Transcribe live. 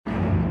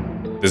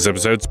This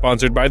episode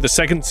sponsored by the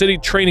Second City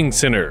Training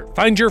Center.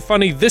 Find your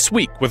funny this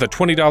week with a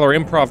 $20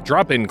 improv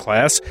drop-in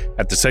class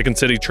at the Second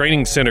City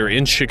Training Center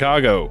in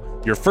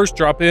Chicago. Your first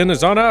drop-in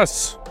is on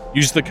us.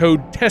 Use the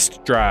code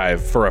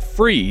TESTDRIVE for a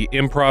free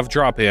improv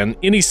drop-in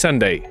any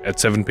Sunday at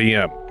 7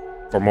 p.m.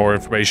 For more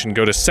information,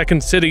 go to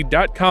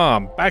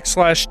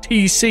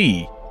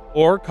secondcity.com/TC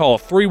or call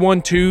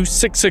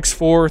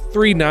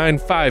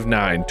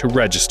 312-664-3959 to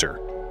register.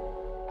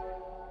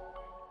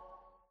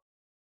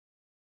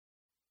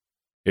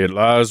 It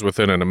lies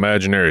within an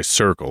imaginary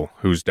circle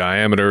whose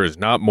diameter is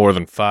not more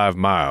than 5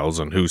 miles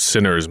and whose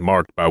center is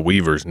marked by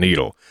Weaver's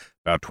Needle,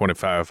 about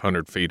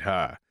 2,500 feet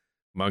high.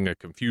 Among a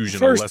confusion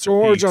of lesser First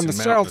George peaks on the and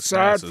south mountainous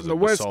side masses from the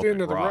west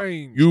end of the rock.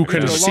 range. You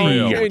can There's a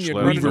see long canyon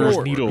running Weaver's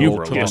north. Needle You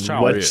over can Gulf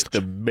watch Ridge. the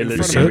In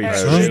military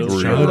front of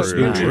drill the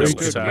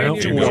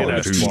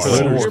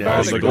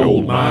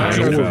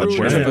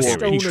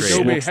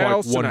adobe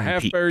house and a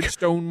half-buried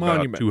stone about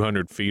monument.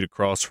 200 feet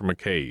across from a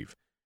cave.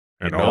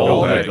 And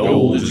all that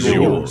gold is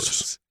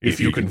yours, if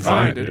you can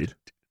find it.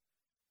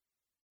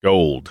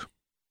 Gold.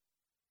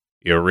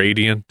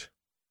 Irradiant,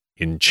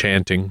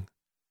 enchanting,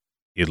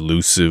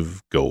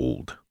 elusive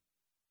gold.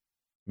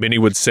 Many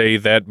would say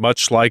that,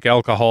 much like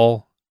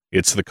alcohol,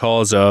 it's the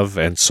cause of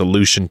and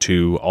solution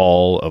to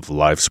all of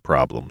life's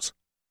problems.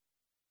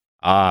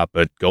 Ah,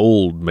 but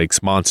gold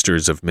makes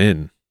monsters of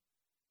men.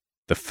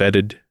 The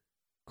fetid,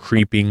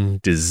 creeping,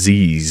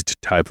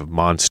 diseased type of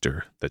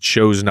monster that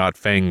shows not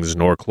fangs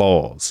nor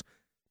claws,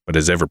 but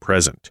is ever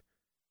present,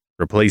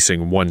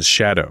 replacing one's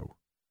shadow,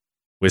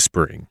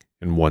 whispering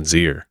in one's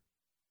ear.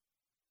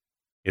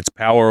 Its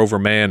power over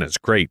man is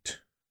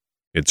great,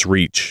 its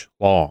reach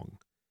long,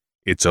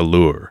 its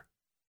allure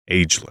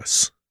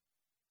ageless.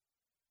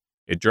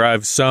 It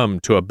drives some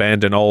to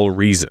abandon all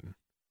reason,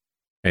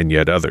 and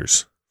yet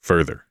others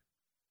further.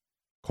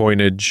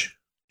 Coinage,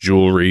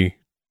 jewelry,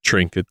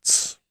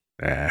 trinkets,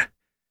 the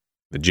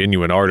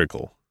genuine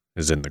article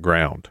is in the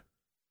ground.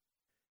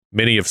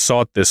 Many have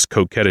sought this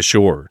coquettish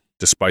ore,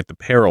 despite the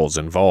perils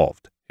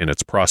involved in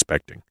its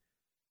prospecting.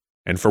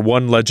 And for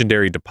one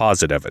legendary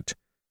deposit of it,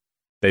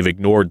 they've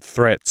ignored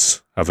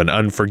threats of an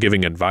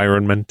unforgiving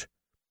environment,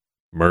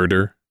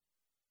 murder,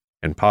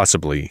 and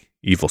possibly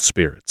evil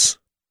spirits.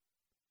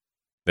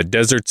 The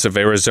deserts of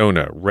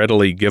Arizona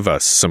readily give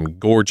us some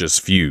gorgeous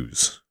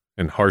views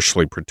and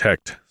harshly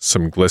protect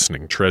some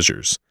glistening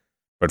treasures.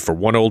 But for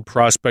one old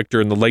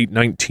prospector in the late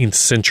 19th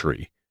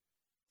century,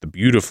 the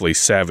beautifully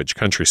savage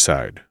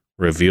countryside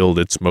revealed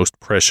its most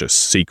precious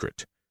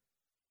secret.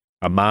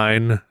 A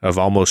mine of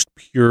almost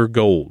pure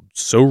gold,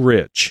 so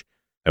rich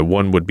that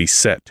one would be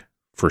set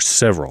for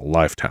several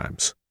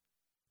lifetimes.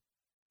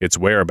 Its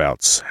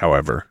whereabouts,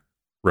 however,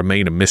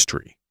 remain a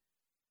mystery.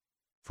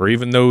 For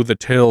even though the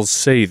tales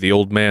say the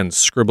old man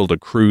scribbled a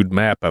crude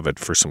map of it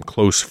for some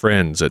close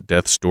friends at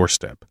death's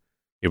doorstep,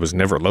 it was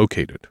never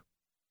located,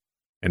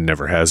 and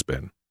never has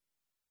been.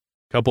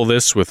 Couple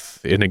this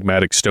with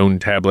enigmatic stone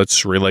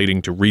tablets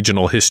relating to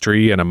regional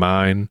history and a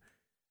mine,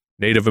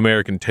 Native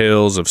American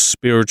tales of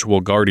spiritual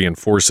guardian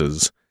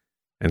forces,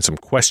 and some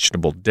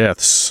questionable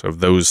deaths of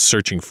those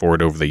searching for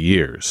it over the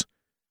years,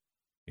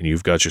 and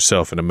you've got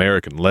yourself an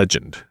American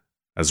legend,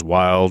 as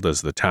wild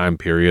as the time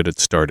period it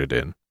started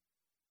in.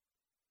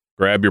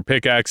 Grab your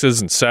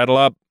pickaxes and saddle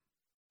up.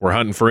 We're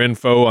hunting for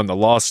info on the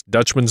lost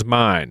Dutchman's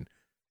mine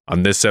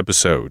on this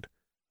episode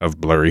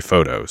of Blurry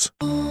Photos.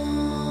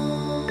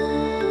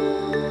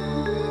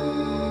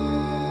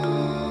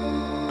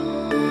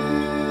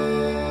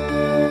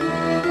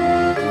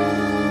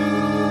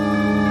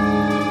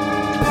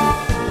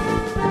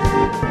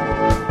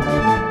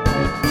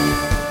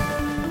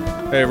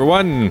 Hey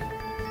everyone,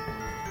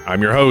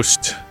 I'm your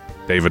host,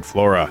 David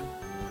Flora,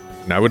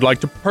 and I would like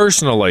to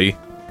personally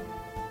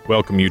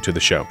welcome you to the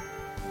show.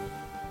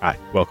 Hi,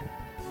 welcome.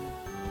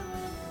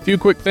 A few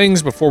quick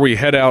things before we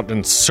head out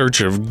in search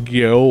of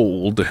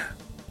gold.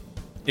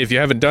 If you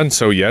haven't done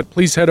so yet,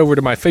 please head over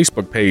to my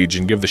Facebook page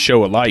and give the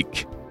show a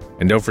like.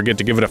 And don't forget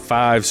to give it a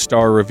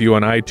 5-star review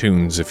on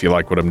iTunes if you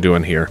like what I'm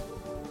doing here.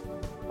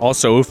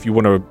 Also, if you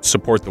want to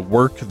support the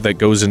work that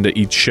goes into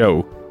each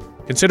show,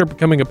 consider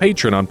becoming a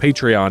patron on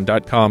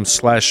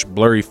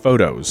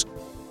patreon.com/blurryphotos.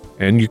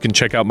 And you can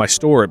check out my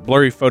store at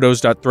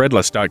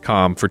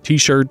blurryphotos.threadless.com for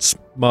t-shirts,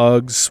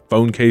 mugs,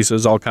 phone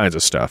cases, all kinds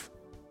of stuff.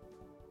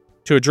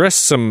 To address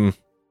some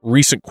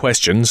recent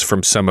questions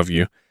from some of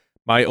you,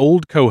 my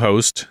old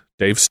co-host,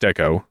 Dave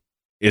Stecco,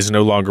 is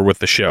no longer with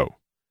the show.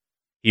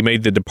 He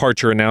made the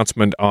departure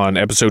announcement on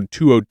episode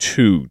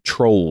 202,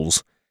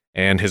 Trolls,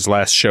 and his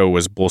last show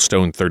was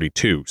Bullstone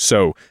 32,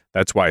 so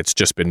that's why it's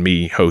just been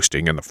me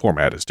hosting and the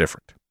format is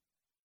different.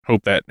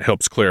 Hope that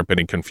helps clear up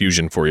any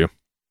confusion for you.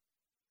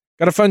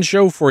 Got a fun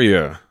show for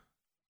you.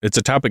 It's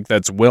a topic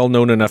that's well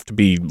known enough to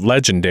be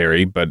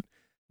legendary, but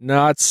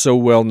not so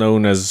well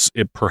known as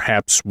it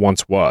perhaps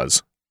once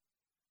was.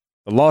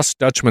 The Lost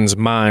Dutchman's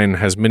mine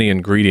has many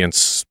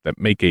ingredients that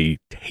make a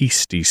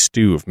tasty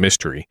stew of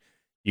mystery.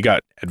 You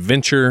got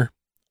adventure,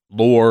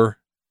 lore,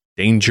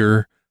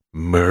 danger,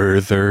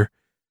 murder,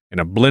 and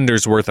a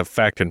blender's worth of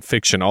fact and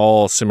fiction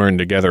all simmering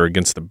together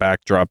against the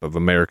backdrop of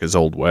America's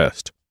Old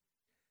West.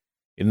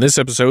 In this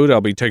episode,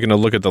 I'll be taking a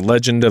look at the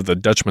legend of the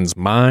Dutchman's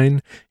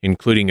mine,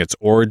 including its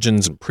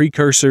origins and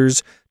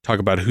precursors, talk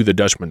about who the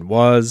Dutchman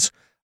was.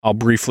 I'll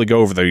briefly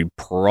go over the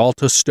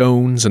Peralta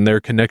stones and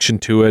their connection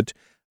to it,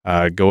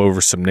 go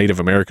over some Native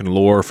American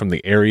lore from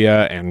the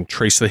area, and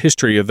trace the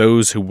history of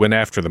those who went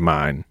after the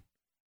mine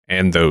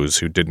and those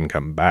who didn't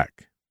come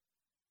back.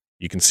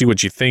 You can see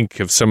what you think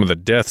of some of the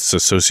deaths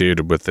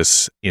associated with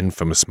this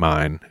infamous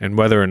mine, and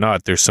whether or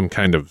not there's some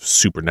kind of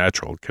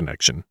supernatural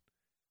connection.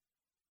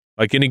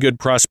 Like any good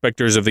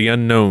prospectors of the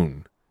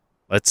unknown,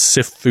 let's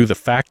sift through the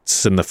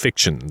facts and the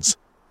fictions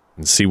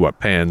and see what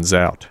pans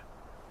out.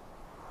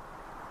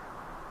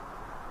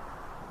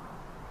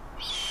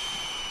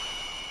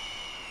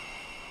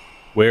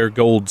 Where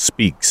gold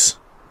speaks,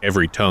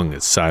 every tongue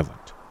is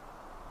silent.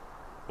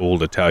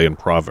 Old Italian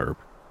proverb.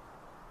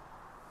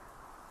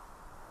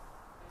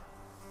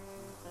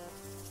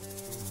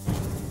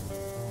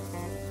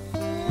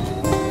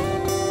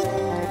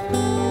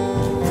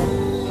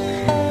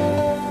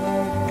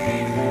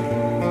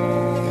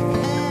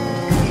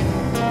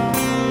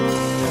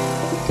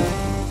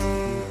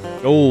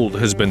 Gold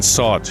has been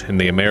sought in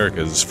the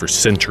Americas for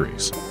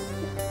centuries.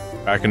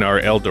 Back in our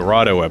El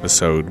Dorado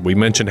episode, we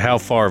mentioned how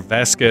far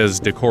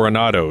Vasquez de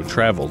Coronado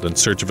traveled in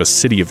search of a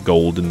city of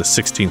gold in the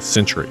 16th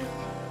century.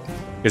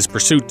 His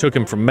pursuit took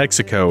him from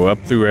Mexico up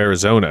through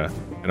Arizona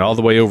and all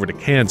the way over to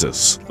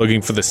Kansas,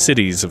 looking for the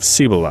cities of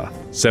Cibola,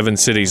 7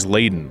 cities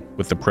laden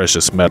with the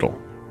precious metal.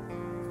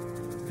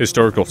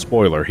 Historical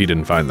spoiler, he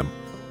didn't find them.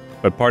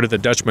 But part of the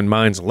Dutchman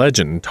mine's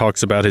legend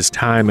talks about his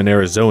time in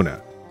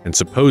Arizona and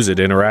supposed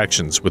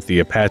interactions with the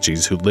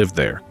Apaches who lived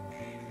there.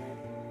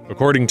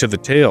 According to the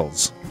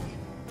tales,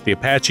 the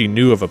Apache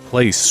knew of a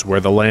place where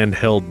the land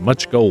held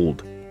much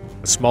gold,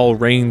 a small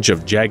range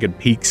of jagged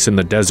peaks in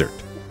the desert,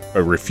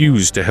 but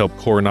refused to help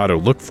Coronado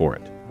look for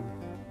it.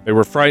 They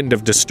were frightened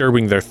of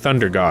disturbing their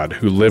thunder god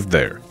who lived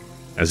there,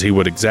 as he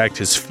would exact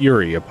his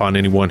fury upon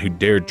anyone who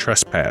dared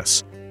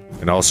trespass,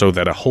 and also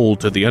that a hole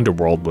to the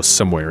underworld was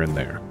somewhere in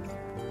there.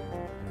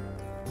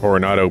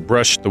 Coronado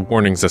brushed the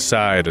warnings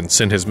aside and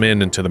sent his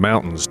men into the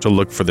mountains to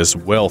look for this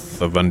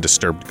wealth of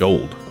undisturbed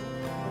gold.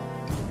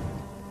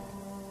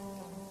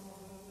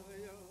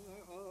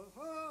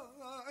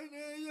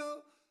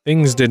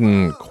 Things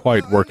didn't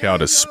quite work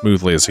out as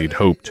smoothly as he'd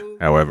hoped,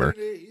 however,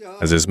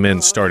 as his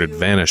men started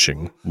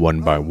vanishing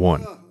one by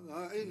one.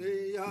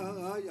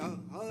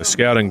 The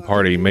scouting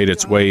party made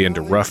its way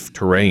into rough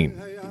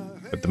terrain,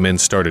 but the men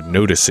started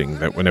noticing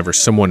that whenever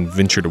someone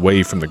ventured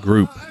away from the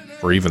group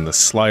for even the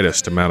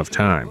slightest amount of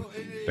time,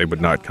 they would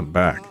not come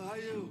back.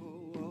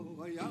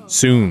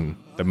 Soon,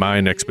 the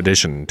mine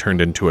expedition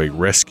turned into a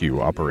rescue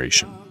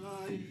operation.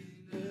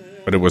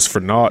 But it was for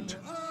naught,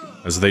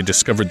 as they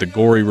discovered the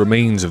gory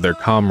remains of their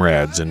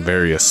comrades in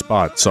various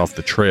spots off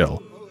the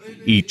trail,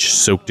 each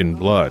soaked in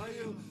blood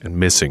and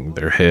missing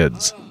their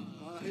heads.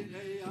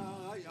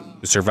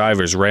 The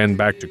survivors ran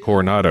back to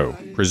Coronado,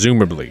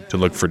 presumably to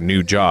look for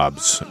new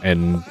jobs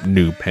and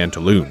new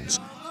pantaloons,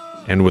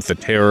 and with the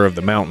terror of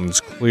the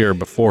mountains clear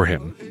before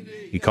him,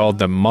 he called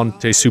them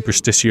Monte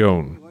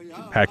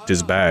Superstición, packed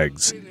his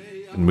bags,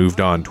 and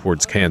moved on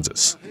towards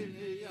Kansas.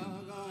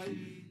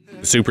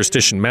 The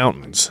Superstition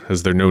Mountains,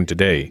 as they're known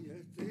today,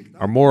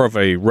 are more of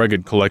a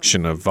rugged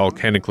collection of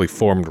volcanically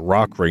formed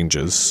rock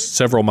ranges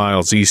several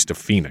miles east of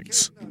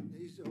Phoenix.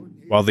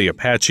 While the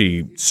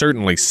Apache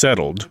certainly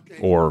settled,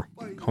 or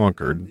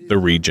conquered, the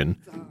region,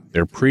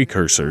 their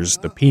precursors,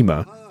 the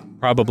Pima,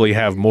 probably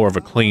have more of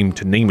a claim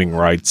to naming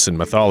rights and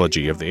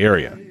mythology of the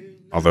area,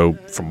 although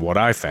from what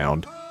I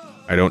found,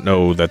 I don't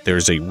know that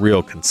there's a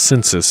real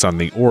consensus on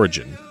the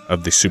origin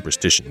of the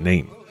Superstition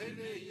name.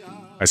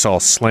 I saw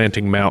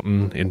Slanting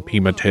Mountain in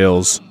Pima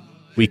tales,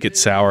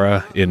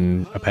 Huiquetzaura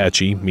in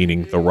Apache,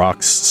 meaning the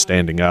rocks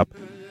standing up,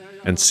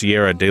 and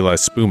Sierra de la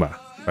Espuma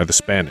by the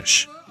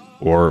Spanish,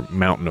 or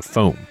Mountain of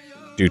Foam,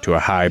 due to a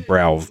high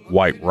brow of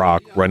white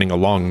rock running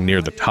along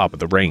near the top of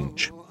the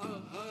range.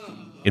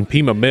 In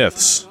Pima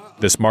myths,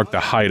 this marked the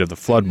height of the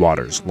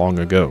floodwaters long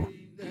ago.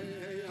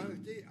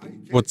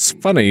 What's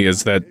funny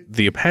is that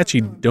the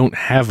Apache don't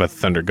have a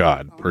thunder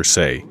god, per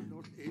se,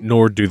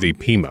 nor do the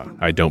Pima,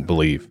 I don't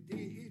believe.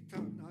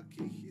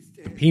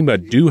 The Pima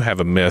do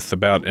have a myth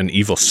about an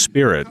evil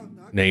spirit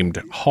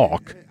named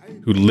Hawk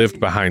who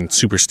lived behind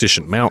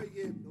Superstition Mountain,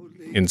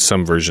 in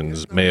some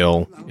versions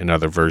male, in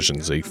other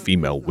versions a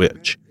female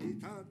witch.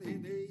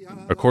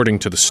 According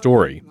to the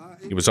story,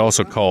 he was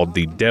also called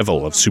the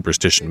Devil of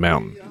Superstition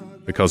Mountain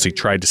because he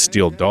tried to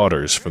steal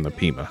daughters from the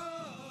Pima.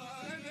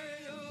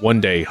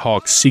 One day,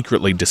 Hawk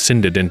secretly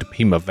descended into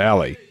Pima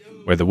Valley,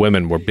 where the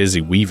women were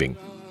busy weaving.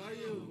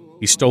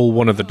 He stole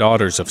one of the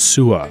daughters of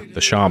Sua,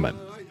 the shaman.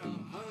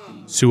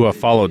 Sua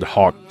followed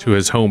Hawk to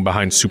his home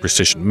behind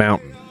Superstition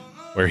Mountain,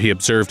 where he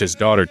observed his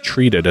daughter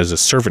treated as a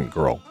servant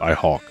girl by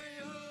Hawk.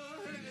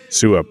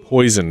 Sua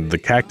poisoned the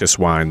cactus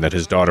wine that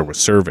his daughter was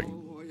serving.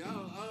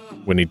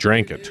 When he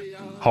drank it,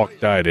 Hawk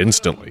died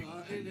instantly.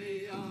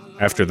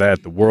 After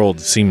that, the world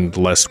seemed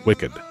less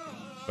wicked,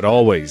 But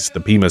always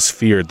the Pimas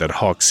feared that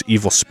Hawk's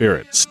evil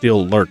spirit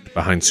still lurked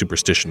behind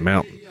Superstition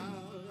Mountain,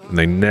 and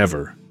they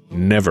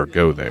never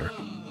go there.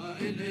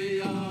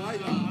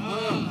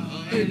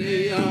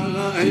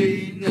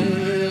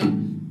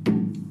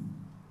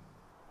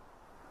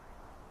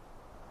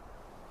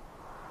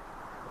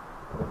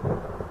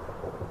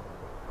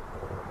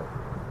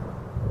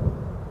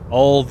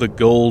 All the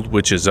gold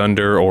which is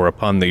under or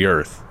upon the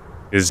earth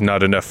is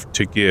not enough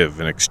to give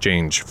in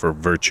exchange for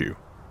virtue.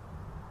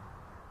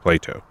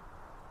 Plato.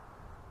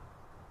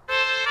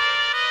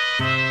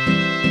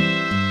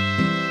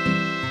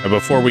 Now,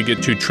 before we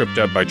get too tripped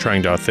up by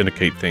trying to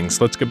authenticate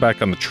things, let's get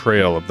back on the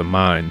trail of the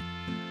mine.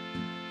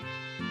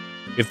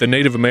 If the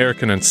Native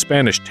American and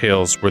Spanish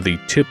tales were the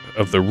tip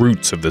of the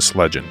roots of this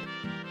legend,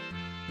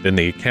 then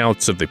the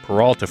accounts of the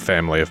Peralta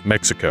family of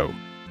Mexico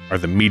are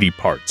the meaty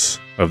parts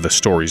of the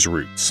story's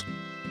roots.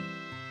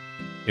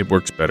 It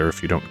works better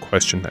if you don't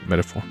question that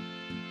metaphor.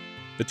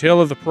 The tale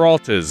of the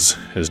Peraltas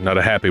is not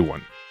a happy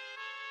one.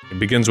 It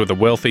begins with a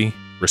wealthy,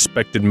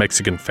 respected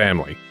Mexican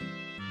family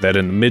that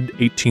in the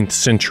mid-18th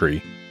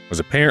century was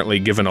apparently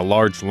given a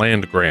large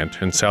land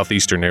grant in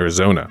southeastern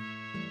Arizona.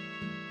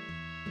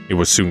 It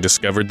was soon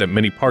discovered that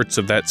many parts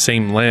of that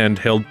same land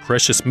held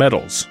precious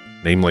metals,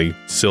 namely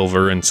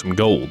silver and some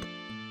gold.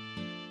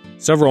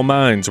 Several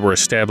mines were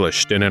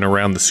established in and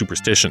around the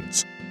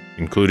Superstitions,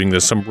 including the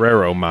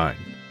Sombrero Mine,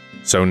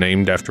 so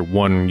named after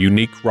one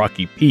unique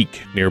rocky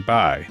peak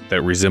nearby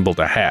that resembled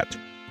a hat.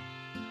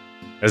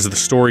 As the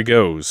story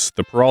goes,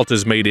 the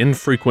Peraltas made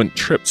infrequent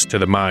trips to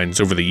the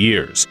mines over the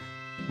years,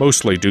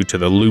 mostly due to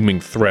the looming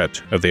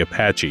threat of the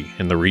Apache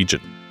in the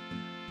region.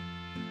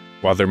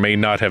 While there may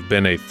not have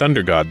been a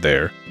thunder god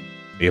there,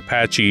 the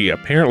Apache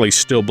apparently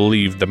still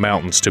believed the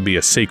mountains to be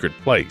a sacred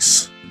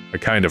place, a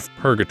kind of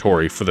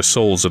purgatory for the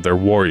souls of their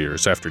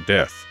warriors after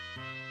death,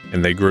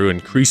 and they grew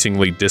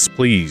increasingly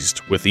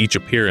displeased with each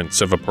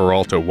appearance of a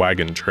Peralta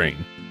wagon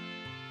train.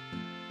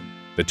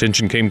 The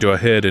tension came to a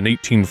head in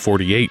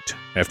 1848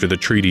 after the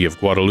Treaty of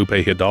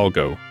Guadalupe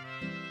Hidalgo.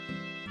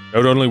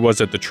 Not only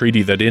was it the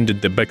treaty that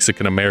ended the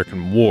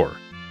Mexican-American War,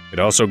 it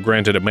also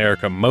granted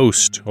America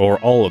most or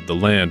all of the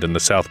land in the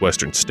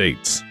southwestern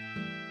states.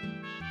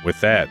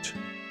 With that,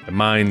 the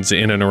mines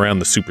in and around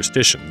the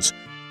Superstitions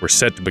were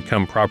set to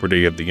become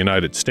property of the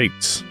United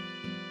States.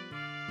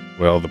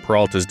 Well, the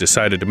Peraltas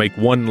decided to make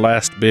one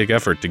last big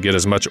effort to get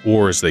as much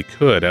ore as they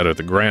could out of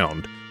the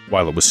ground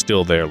while it was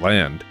still their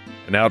land,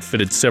 and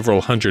outfitted several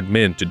hundred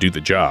men to do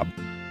the job.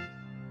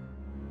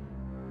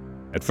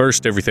 At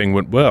first, everything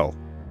went well,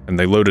 and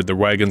they loaded their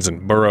wagons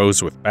and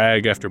burros with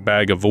bag after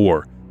bag of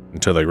ore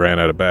until they ran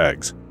out of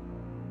bags.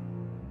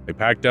 They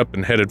packed up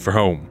and headed for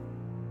home,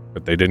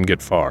 but they didn't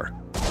get far.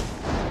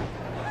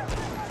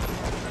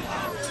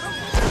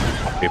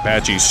 The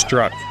Apaches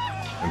struck,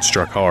 and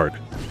struck hard.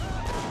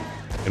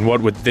 In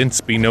what would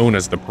thence be known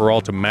as the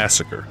Peralta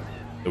Massacre,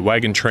 the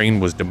wagon train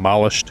was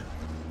demolished,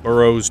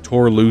 burros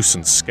tore loose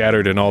and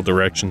scattered in all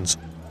directions,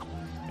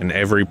 and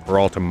every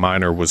Peralta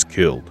miner was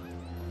killed.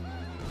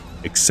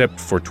 Except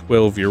for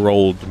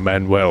 12-year-old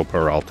Manuel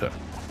Peralta,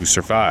 who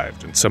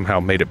survived and somehow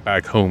made it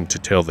back home to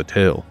tell the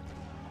tale.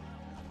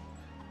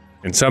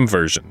 In some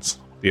versions,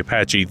 the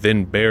Apache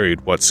then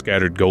buried what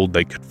scattered gold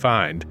they could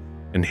find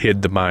and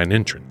hid the mine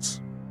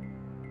entrance.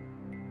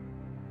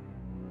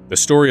 The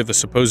story of the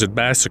supposed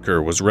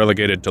massacre was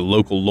relegated to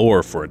local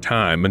lore for a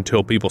time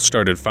until people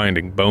started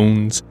finding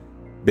bones,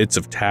 bits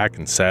of tack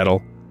and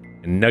saddle,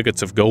 and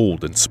nuggets of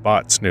gold in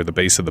spots near the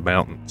base of the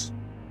mountains.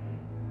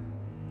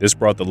 This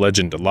brought the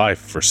legend to life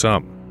for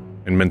some,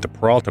 and meant the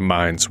Peralta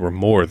mines were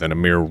more than a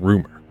mere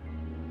rumor.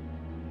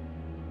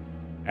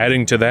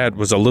 Adding to that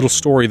was a little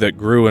story that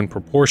grew in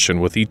proportion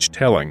with each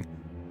telling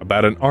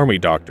about an army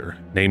doctor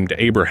named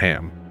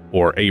Abraham,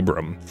 or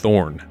Abram,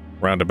 Thorne,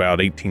 round about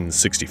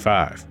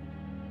 1865.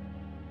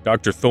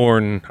 Dr.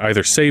 Thorne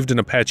either saved an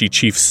Apache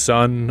chief's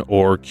son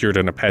or cured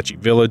an Apache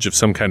village of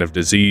some kind of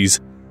disease,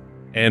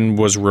 and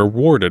was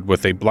rewarded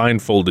with a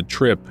blindfolded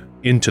trip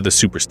into the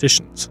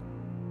Superstitions.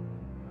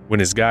 When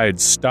his guide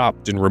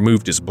stopped and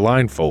removed his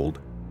blindfold,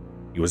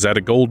 he was at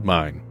a gold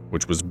mine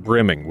which was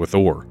brimming with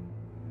ore.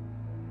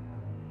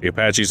 The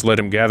Apaches let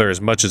him gather as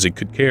much as he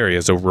could carry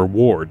as a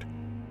reward,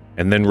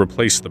 and then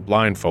replaced the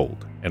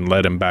blindfold and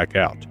let him back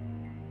out.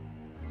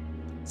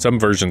 Some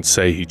versions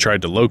say he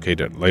tried to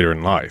locate it later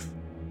in life,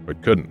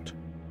 but couldn't.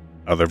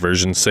 Other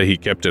versions say he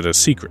kept it a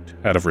secret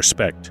out of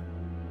respect.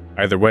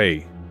 Either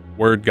way,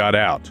 word got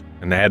out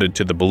and added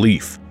to the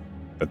belief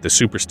that the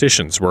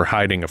Superstitions were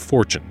hiding a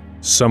fortune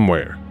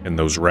somewhere in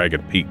those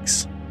ragged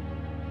peaks.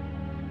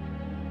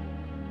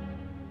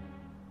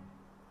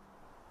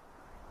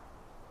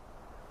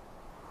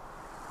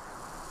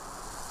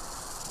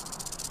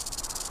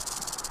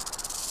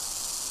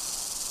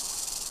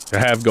 To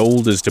have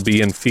gold is to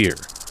be in fear,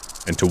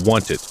 and to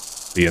want it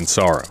be in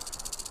sorrow.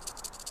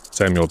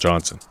 Samuel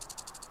Johnson.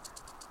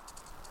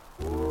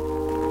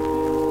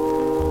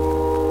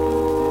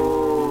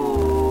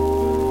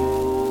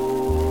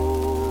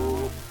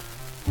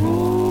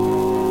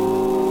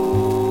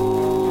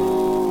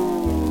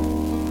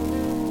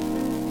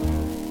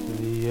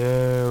 The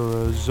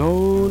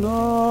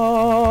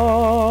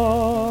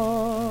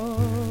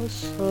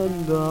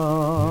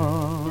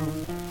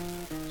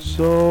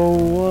so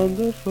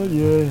wonderful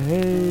you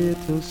hate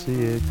to see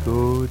it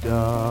go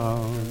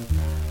down.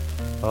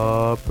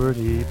 A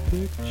pretty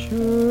picture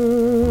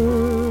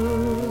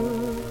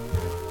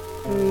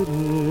it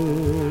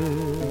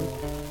is.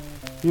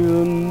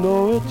 You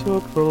know it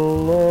took the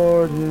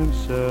Lord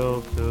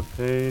himself to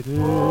paint it.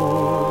 The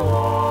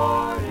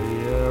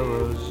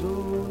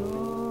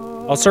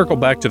Arizona. I'll circle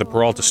back to the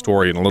Peralta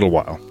story in a little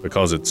while,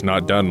 because it's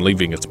not done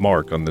leaving its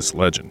mark on this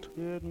legend.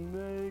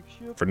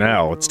 For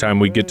now, it's time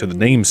we get to the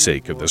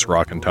namesake of this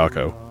rockin'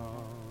 taco,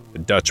 the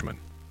Dutchman.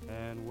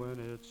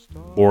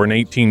 Born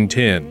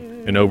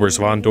 1810 in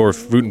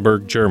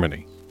Oberswandorf-Württemberg,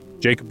 Germany,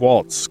 Jacob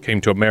Waltz came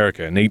to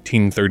America in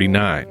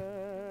 1839,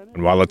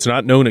 and while it's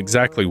not known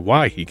exactly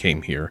why he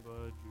came here,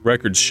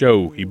 records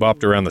show he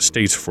bopped around the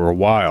States for a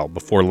while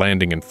before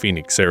landing in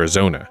Phoenix,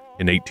 Arizona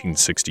in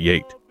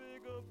 1868.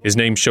 His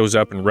name shows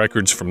up in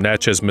records from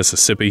Natchez,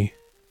 Mississippi,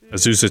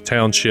 Azusa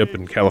Township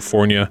in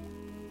California,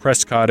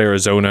 Prescott,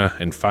 Arizona,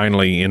 and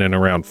finally in and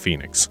around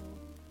Phoenix.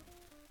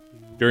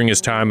 During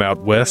his time out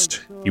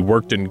west, he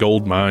worked in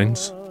gold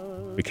mines,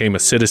 became a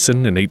citizen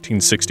in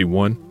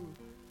 1861,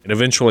 and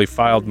eventually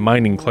filed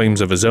mining claims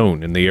of his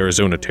own in the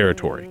Arizona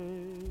Territory.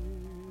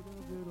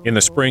 In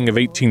the spring of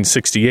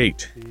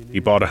 1868, he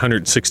bought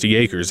 160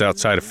 acres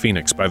outside of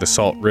Phoenix by the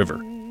Salt River,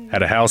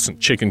 had a house and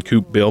chicken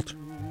coop built,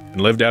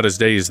 and lived out his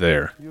days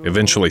there,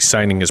 eventually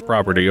signing his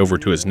property over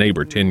to his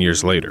neighbor 10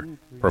 years later,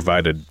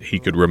 provided he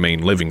could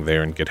remain living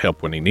there and get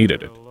help when he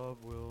needed it.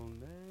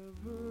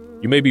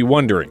 You may be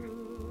wondering,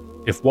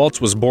 if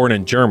Waltz was born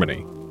in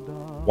Germany,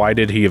 why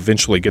did he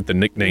eventually get the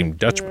nickname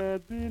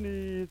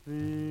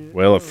Dutchman?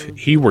 Well, if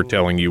he were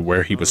telling you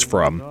where he was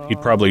from,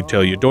 he'd probably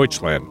tell you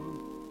Deutschland,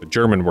 the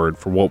German word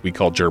for what we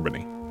call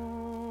Germany.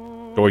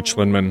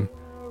 Deutschlandman,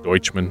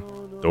 Deutschman,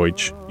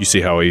 Deutsch. You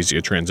see how easy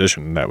a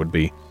transition that would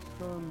be.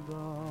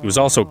 He was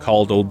also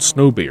called Old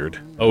Snowbeard,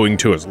 owing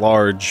to his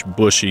large,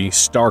 bushy,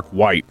 stark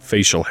white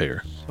facial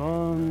hair.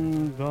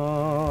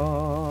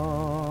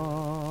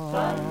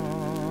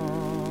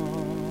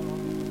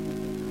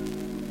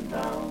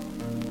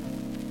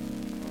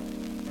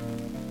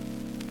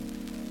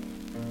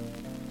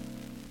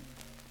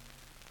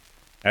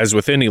 As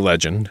with any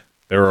legend,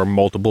 there are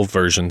multiple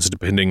versions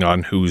depending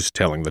on who's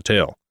telling the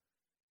tale.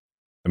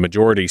 The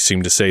majority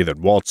seem to say that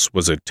Waltz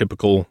was a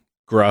typical,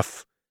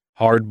 gruff,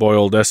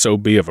 hard-boiled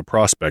SOB of a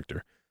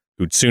prospector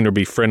who'd sooner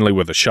be friendly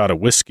with a shot of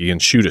whiskey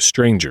and shoot a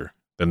stranger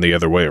than the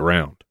other way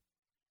around.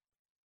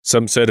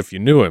 Some said if you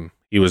knew him,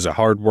 he was a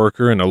hard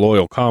worker and a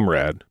loyal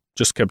comrade,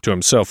 just kept to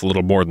himself a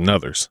little more than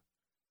others.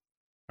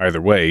 Either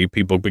way,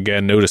 people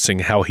began noticing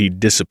how he'd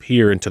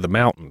disappear into the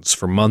mountains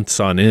for months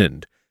on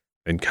end,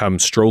 then come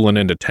strolling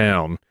into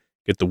town,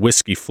 get the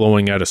whiskey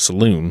flowing out of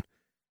saloon,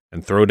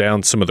 and throw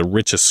down some of the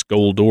richest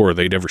gold ore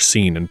they'd ever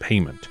seen in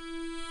payment.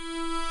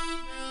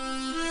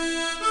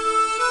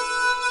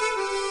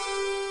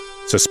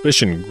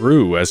 Suspicion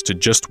grew as to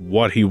just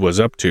what he was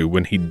up to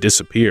when he'd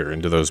disappear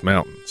into those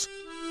mountains.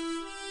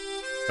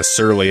 A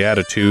surly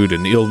attitude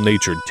and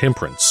ill-natured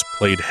temperance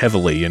played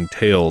heavily in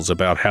tales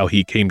about how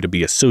he came to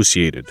be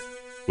associated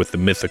with the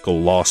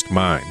mythical lost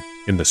mine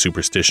in the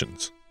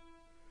superstitions.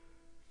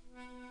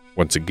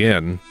 Once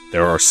again,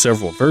 there are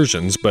several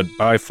versions, but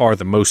by far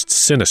the most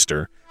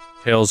sinister,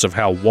 tales of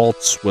how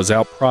Waltz was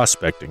out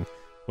prospecting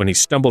when he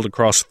stumbled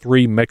across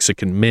 3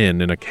 Mexican men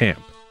in a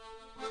camp.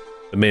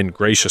 The men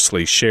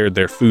graciously shared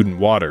their food and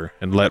water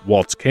and let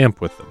Waltz camp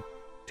with them,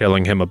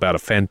 telling him about a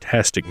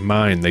fantastic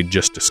mine they'd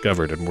just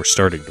discovered and were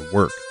starting to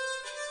work.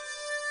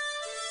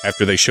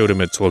 After they showed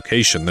him its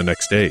location the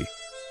next day,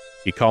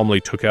 he calmly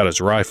took out his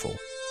rifle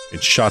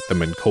and shot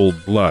them in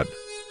cold blood,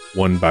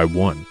 one by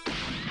one.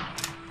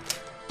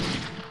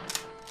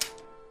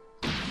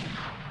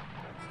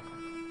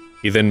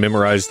 He then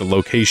memorized the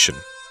location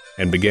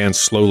and began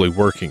slowly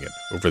working it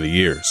over the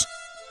years.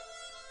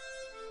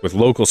 With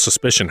local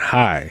suspicion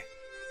high,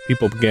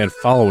 people began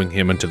following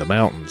him into the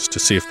mountains to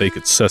see if they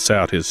could suss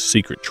out his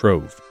secret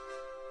trove.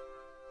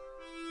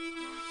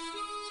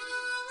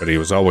 But he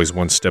was always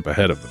one step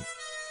ahead of them,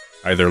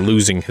 either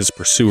losing his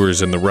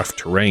pursuers in the rough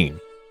terrain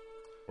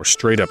or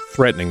straight up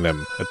threatening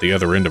them at the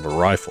other end of a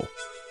rifle.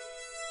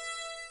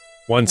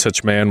 One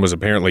such man was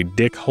apparently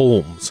Dick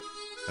Holmes,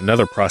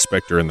 another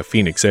prospector in the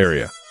Phoenix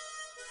area.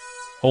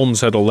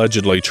 Holmes had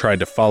allegedly tried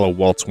to follow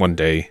Waltz one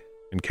day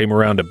and came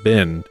around a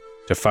bend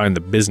to find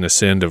the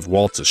business end of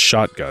Waltz's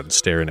shotgun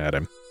staring at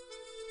him.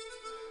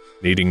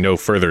 Needing no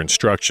further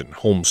instruction,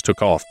 Holmes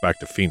took off back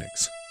to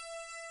Phoenix.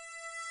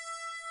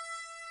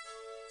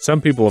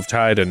 Some people have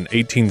tied an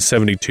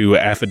 1872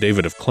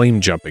 affidavit of claim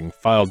jumping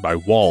filed by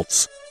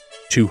Waltz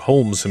to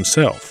Holmes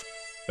himself,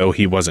 though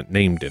he wasn't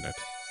named in it.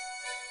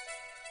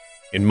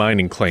 In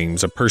mining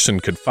claims, a person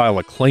could file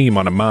a claim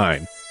on a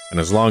mine, and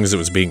as long as it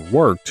was being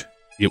worked,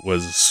 it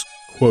was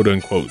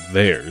quote-unquote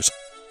theirs.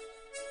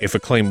 If a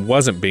claim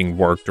wasn't being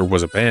worked or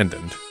was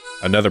abandoned,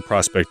 another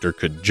prospector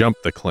could jump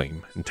the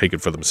claim and take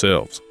it for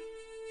themselves.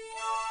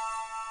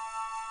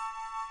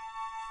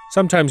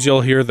 Sometimes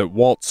you'll hear that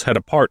Waltz had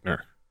a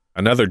partner,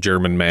 another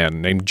German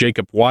man named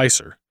Jacob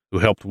Weiser, who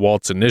helped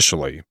Waltz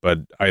initially, but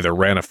either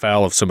ran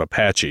afoul of some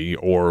Apache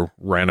or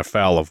ran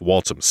afoul of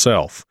Waltz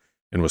himself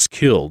and was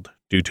killed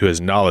due to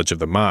his knowledge of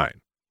the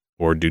mine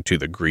or due to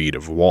the greed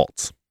of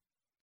Waltz.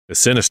 The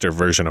sinister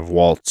version of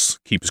Waltz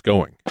keeps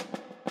going.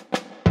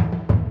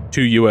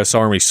 2 U.S.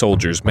 Army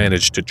soldiers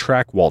managed to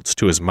track Waltz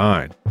to his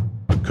mine,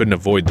 but couldn't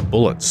avoid the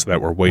bullets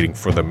that were waiting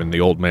for them in the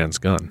old man's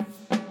gun.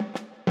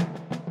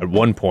 At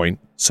one point,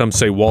 some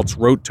say Waltz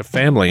wrote to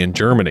family in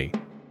Germany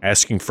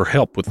asking for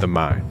help with the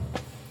mine.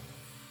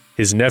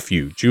 His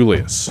nephew,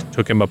 Julius,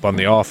 took him up on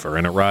the offer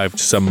and arrived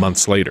some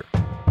months later.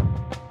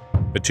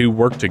 The two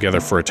worked together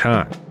for a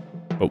time,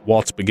 but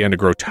Waltz began to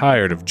grow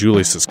tired of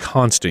Julius's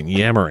constant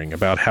yammering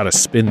about how to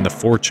spin the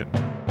fortune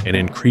and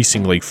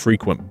increasingly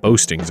frequent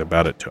boastings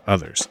about it to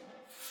others.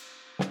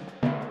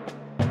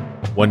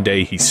 One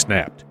day he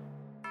snapped,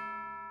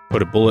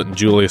 put a bullet in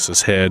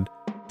Julius's head,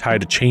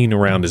 tied a chain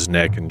around his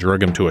neck, and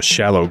drug him to a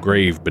shallow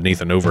grave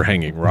beneath an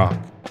overhanging rock.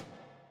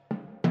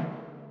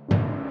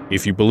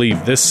 If you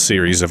believe this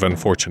series of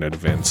unfortunate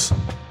events,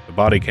 the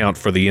body count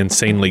for the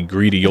insanely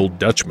greedy old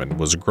Dutchman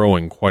was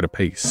growing quite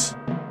apace.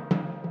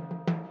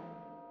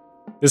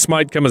 This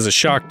might come as a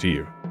shock to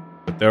you,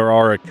 but there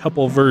are a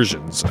couple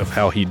versions of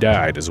how he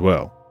died as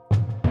well.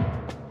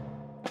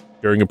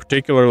 During a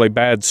particularly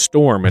bad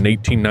storm in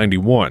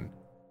 1891,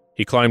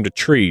 he climbed a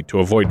tree to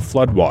avoid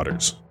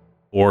floodwaters,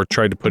 or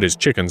tried to put his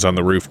chickens on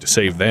the roof to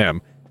save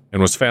them,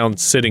 and was found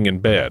sitting in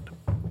bed.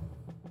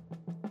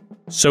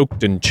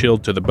 Soaked and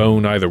chilled to the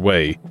bone either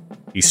way,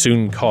 he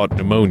soon caught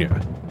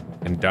pneumonia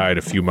and died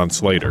a few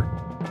months later.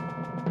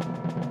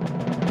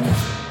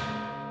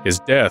 His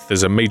death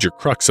is a major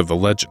crux of the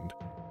legend,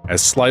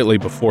 as slightly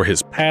before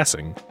his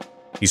passing,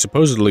 he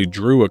supposedly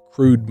drew a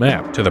crude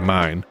map to the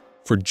mine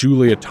for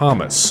Julia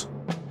Thomas,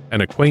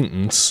 an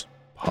acquaintance,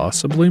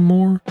 possibly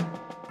more,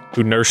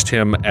 who nursed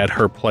him at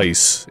her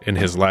place in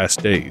his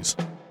last days.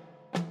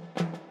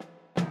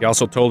 He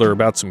also told her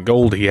about some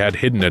gold he had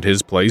hidden at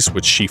his place,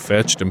 which she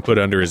fetched and put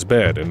under his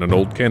bed in an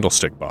old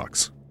candlestick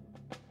box.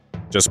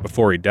 Just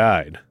before he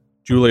died,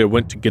 Julia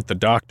went to get the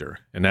doctor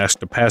and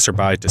asked a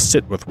passerby to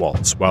sit with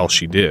Waltz while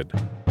she did.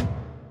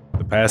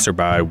 The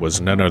passerby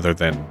was none other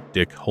than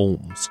Dick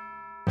Holmes.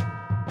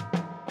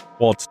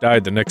 Waltz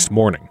died the next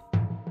morning.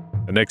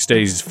 The next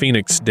day's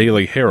Phoenix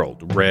Daily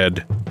Herald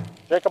read,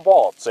 Jacob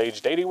Waltz,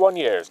 aged 81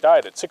 years,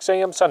 died at 6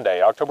 a.m.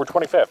 Sunday, October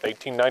 25,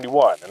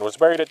 1891, and was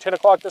buried at 10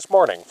 o'clock this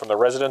morning from the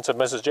residence of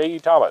Mrs. J.E.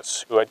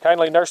 Thomas, who had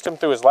kindly nursed him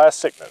through his last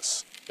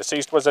sickness.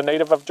 Deceased was a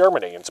native of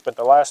Germany and spent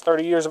the last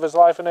 30 years of his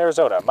life in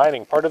Arizona,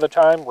 mining part of the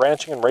time,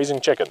 ranching and raising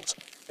chickens.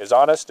 His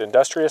honest,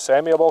 industrious,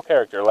 amiable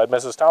character led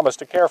Mrs. Thomas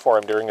to care for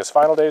him during his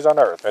final days on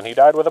earth, and he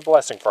died with a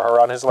blessing for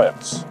her on his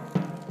lips.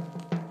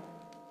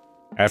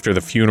 After the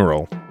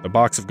funeral, the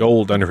box of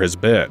gold under his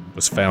bed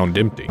was found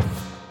empty,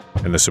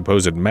 and the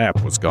supposed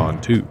map was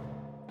gone too.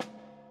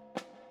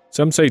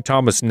 Some say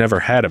Thomas never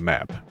had a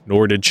map,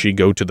 nor did she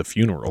go to the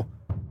funeral,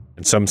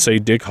 and some say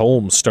Dick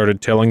Holmes started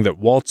telling that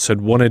Waltz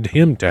had wanted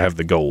him to have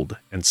the gold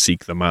and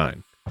seek the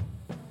mine.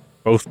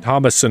 Both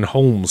Thomas and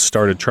Holmes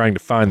started trying to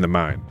find the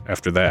mine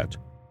after that.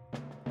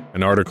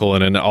 An article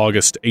in an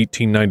August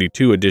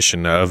 1892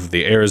 edition of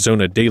the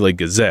Arizona Daily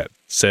Gazette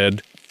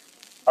said,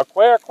 A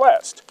queer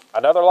quest.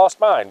 Another lost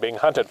mine being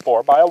hunted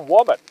for by a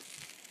woman.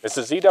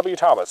 Mrs. Z.W.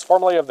 Thomas,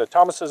 formerly of the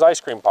Thomas's Ice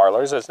Cream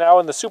Parlors, is now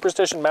in the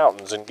Superstition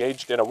Mountains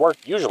engaged in a work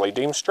usually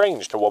deemed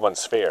strange to woman's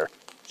sphere.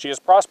 She is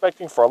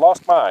prospecting for a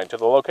lost mine to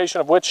the location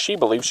of which she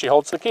believes she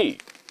holds the key.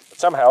 But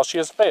somehow she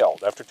has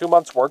failed after 2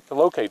 months' work to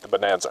locate the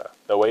bonanza,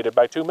 though aided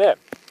by 2 men.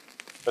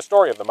 The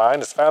story of the mine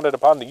is founded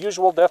upon the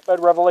usual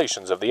deathbed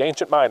revelations of the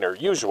ancient miner,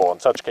 usual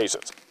in such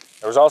cases.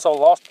 There is also a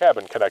lost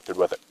cabin connected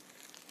with it.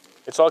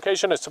 Its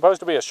location is supposed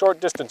to be a short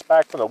distance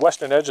back from the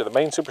western edge of the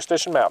main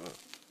Superstition Mountain.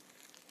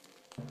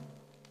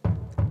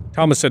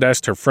 Thomas had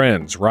asked her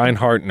friends,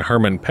 Reinhardt and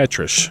Hermann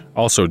Petrisch,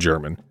 also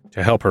German,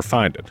 to help her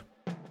find it,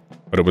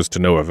 but it was to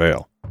no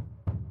avail.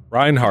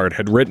 Reinhardt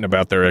had written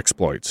about their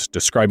exploits,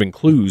 describing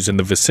clues in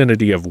the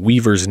vicinity of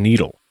Weaver's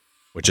Needle,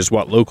 which is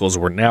what locals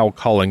were now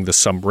calling the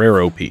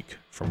Sombrero Peak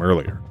from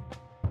earlier.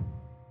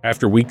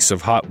 After weeks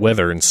of hot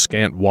weather and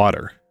scant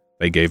water,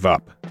 they gave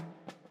up.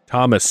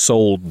 Thomas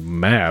sold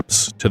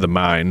maps to the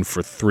mine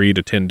for $3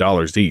 to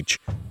 $10 each,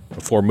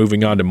 before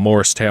moving on to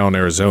Morristown,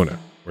 Arizona,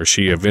 where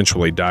she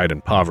eventually died in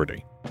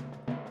poverty.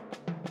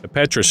 The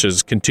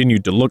Petrisches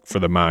continued to look for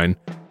the mine,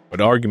 but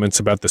arguments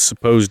about the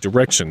supposed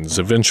directions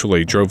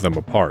eventually drove them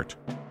apart.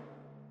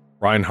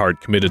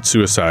 Reinhardt committed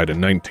suicide in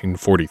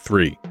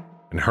 1943,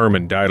 and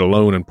Herman died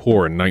alone and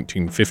poor in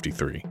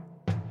 1953.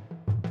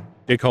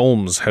 Dick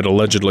Holmes had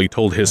allegedly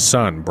told his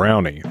son,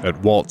 Brownie,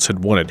 that Waltz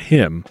had wanted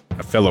him,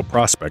 a fellow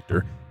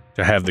prospector,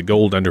 to have the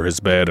gold under his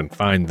bed and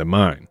find the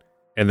mine,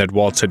 and that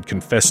Waltz had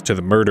confessed to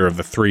the murder of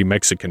the 3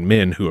 Mexican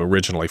men who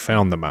originally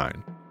found the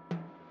mine.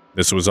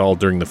 This was all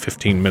during the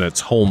 15 minutes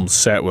Holmes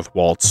sat with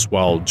Waltz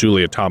while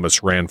Julia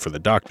Thomas ran for the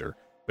doctor,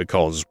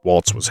 because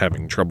Waltz was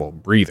having trouble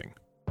breathing.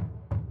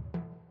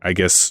 I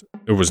guess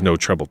there was no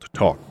trouble to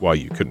talk while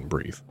you couldn't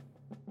breathe.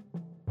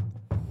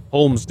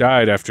 Holmes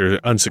died after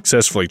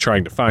unsuccessfully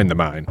trying to find the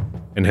mine,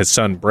 and his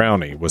son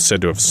Brownie was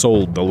said to have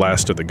sold the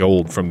last of the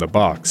gold from the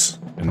box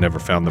and never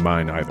found the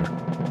mine either.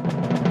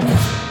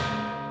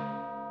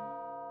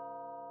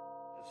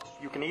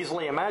 You can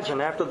easily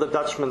imagine after the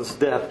Dutchman's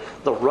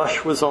death, the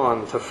rush was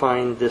on to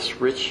find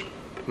this rich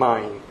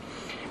mine.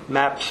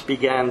 Maps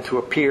began to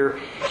appear,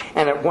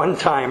 and at one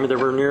time there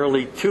were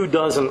nearly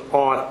 24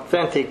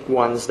 authentic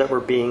ones that were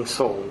being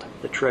sold.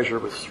 The treasure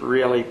was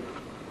really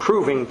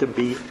proving to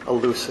be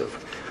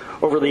elusive.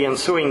 Over the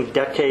ensuing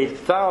decade,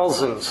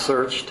 thousands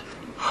searched,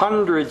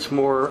 hundreds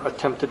more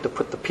attempted to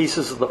put the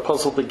pieces of the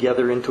puzzle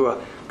together into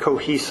a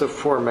cohesive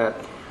format.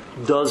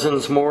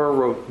 Dozens more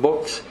wrote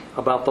books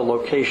about the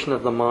location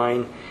of the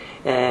mine,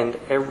 and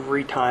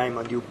every time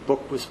a new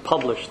book was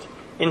published,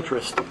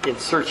 interest in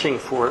searching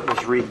for it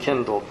was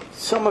rekindled.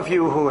 Some of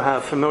you who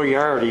have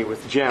familiarity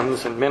with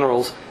gems and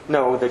minerals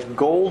know that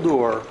gold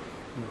ore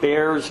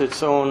bears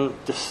its own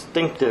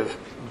distinctive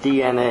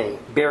DNA,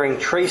 bearing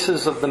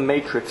traces of the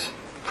matrix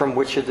from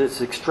which it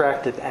is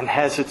extracted and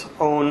has its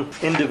own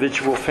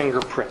individual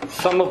fingerprint.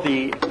 Some of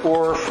the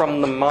ore from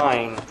the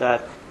mine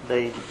that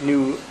they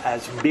knew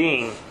as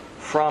being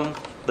from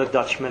the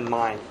Dutchman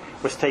mine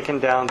was taken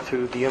down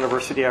to the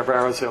University of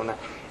Arizona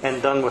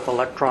and done with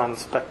electron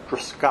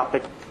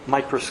spectroscopic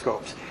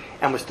microscopes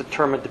and was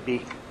determined to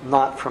be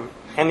not from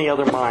any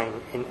other mine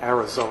in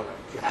Arizona.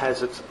 It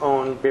has its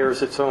own,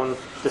 bears its own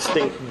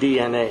distinct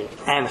DNA,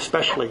 and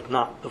especially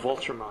not the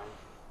Vulture mine.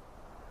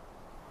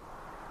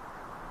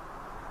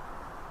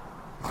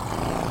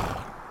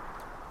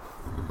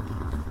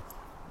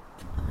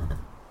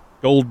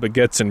 Gold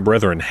begets in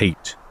brethren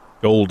hate.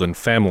 Gold and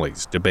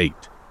families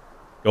debate.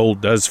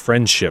 Gold does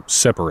friendships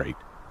separate.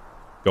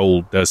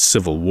 Gold does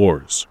civil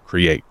wars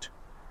create.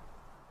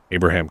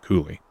 Abraham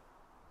Cooley.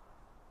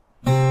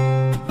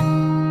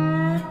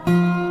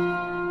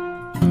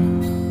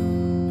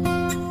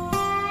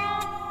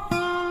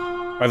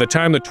 By the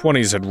time the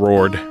 20s had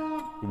roared,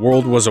 the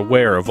world was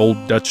aware of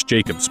old Dutch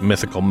Jacob's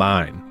mythical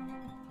mine.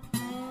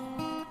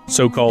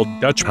 So-called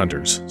Dutch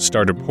hunters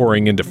started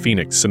pouring into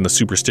Phoenix and the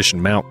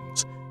Superstition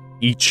Mountains,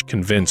 each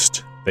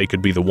convinced they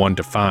could be the one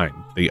to find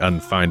the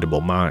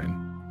unfindable mine.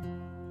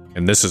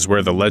 And this is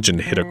where the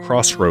legend hit a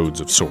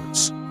crossroads of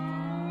sorts.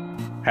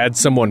 Had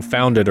someone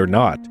found it or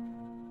not,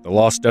 the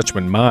Lost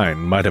Dutchman mine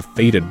might have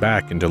faded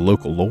back into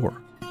local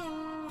lore.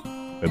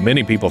 But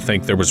many people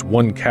think there was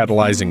one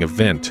catalyzing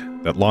event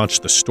that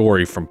launched the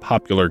story from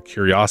popular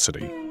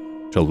curiosity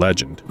to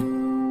legend.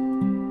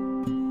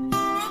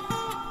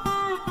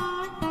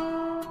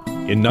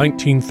 In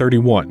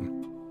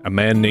 1931, a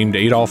man named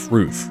Adolph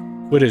Ruth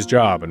quit his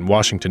job in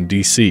Washington,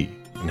 D.C.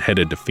 and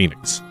headed to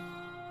Phoenix.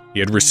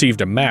 He had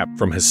received a map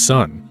from his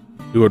son,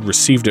 who had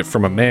received it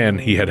from a man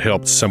he had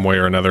helped some way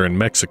or another in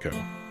Mexico.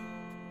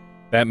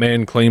 That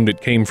man claimed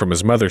it came from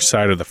his mother's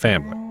side of the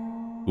family,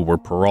 who were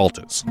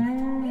Peraltas.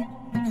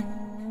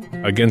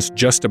 Against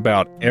just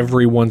about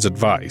everyone's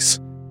advice,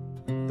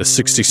 the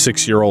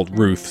 66-year-old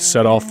Ruth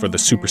set off for the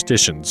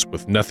Superstitions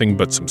with nothing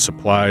but some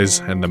supplies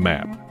and the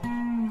map.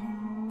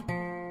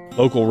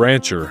 Local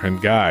rancher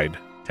and guide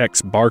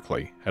Tex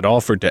Barkley had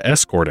offered to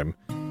escort him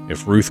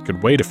if Ruth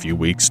could wait a few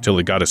weeks till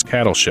he got his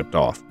cattle shipped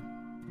off,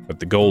 but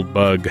the gold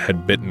bug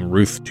had bitten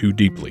Ruth too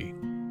deeply.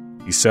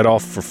 He set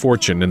off for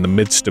fortune in the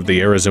midst of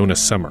the Arizona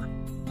summer.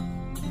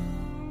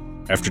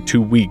 After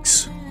 2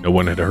 weeks, no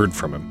one had heard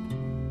from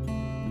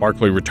him.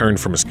 Barkley returned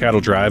from his cattle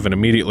drive and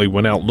immediately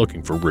went out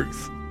looking for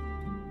Ruth.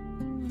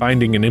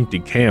 Finding an empty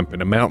camp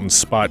in a mountain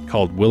spot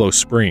called Willow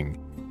Spring,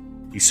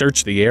 he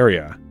searched the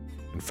area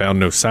and found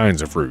no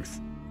signs of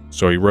Ruth,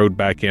 so he rode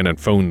back in and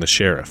phoned the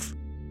sheriff.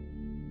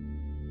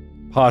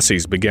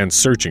 Posses began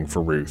searching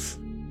for Ruth,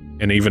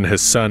 and even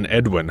his son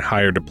Edwin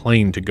hired a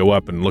plane to go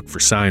up and look for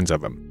signs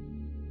of him.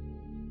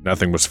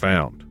 Nothing was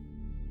found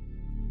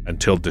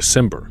until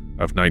December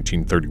of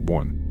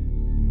 1931.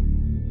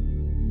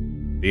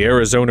 The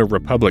Arizona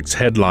Republic's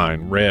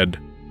headline read,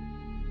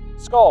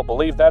 "Skull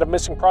believed that of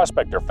missing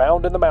prospector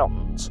found in the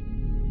mountains."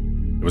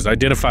 It was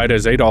identified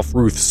as Adolph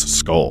Ruth's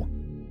skull,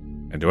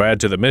 and to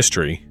add to the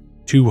mystery,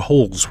 2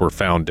 holes were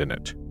found in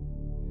it.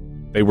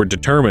 They were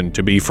determined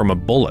to be from a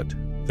bullet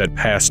that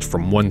passed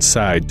from one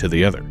side to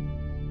the other.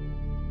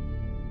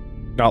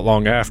 Not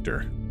long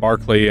after,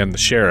 Barkley and the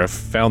sheriff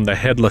found the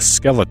headless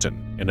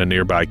skeleton in a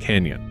nearby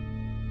canyon.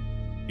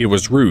 It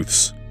was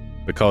Ruth's,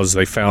 because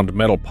they found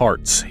metal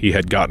parts he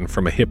had gotten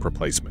from a hip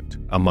replacement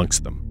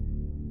amongst them.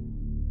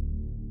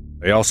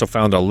 They also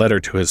found a letter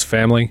to his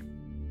family,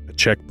 a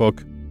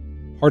checkbook,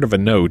 part of a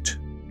note,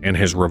 and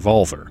his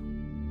revolver.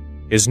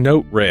 His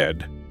note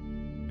read,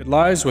 "It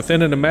lies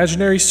within an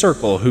imaginary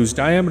circle whose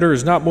diameter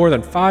is not more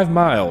than 5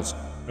 miles,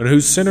 and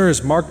whose center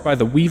is marked by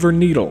the Weaver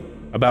Needle,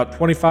 about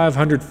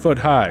 2,500 foot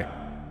high,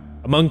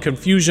 among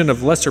confusion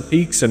of lesser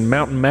peaks and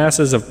mountain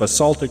masses of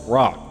basaltic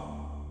rock.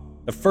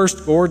 The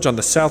first gorge on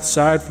the south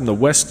side from the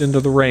west end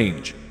of the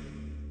range.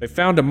 They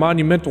found a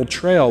monumental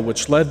trail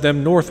which led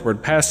them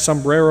northward past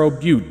Sombrero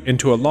Butte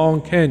into a long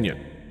canyon,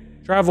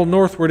 traveled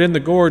northward in the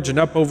gorge and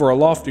up over a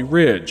lofty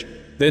ridge,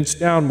 thence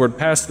downward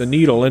past the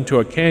Needle into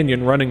a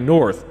canyon running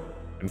north,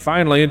 and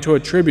finally into a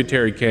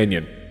tributary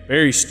canyon,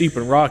 very steep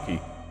and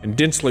rocky, and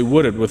densely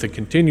wooded with a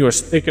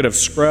continuous thicket of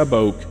scrub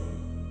oak.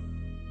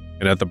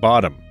 And at the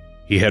bottom,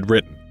 he had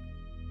written,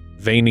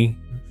 Veni,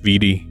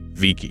 Vidi,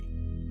 Vici.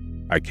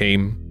 I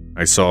came,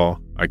 I saw,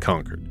 I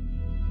conquered.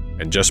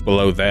 And just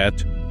below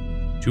that,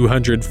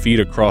 200 feet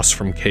across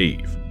from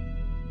cave.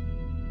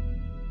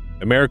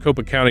 The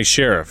Maricopa County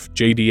Sheriff,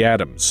 J.D.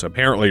 Adams,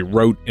 apparently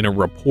wrote in a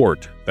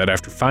report that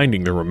after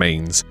finding the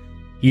remains,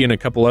 he and a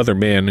couple other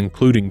men,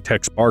 including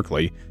Tex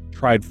Barkley,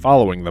 tried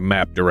following the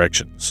map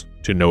directions,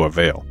 to no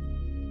avail.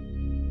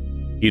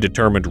 He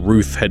determined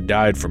Ruth had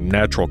died from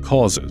natural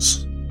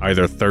causes,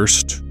 either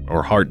thirst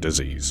or heart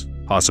disease,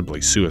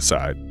 possibly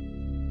suicide.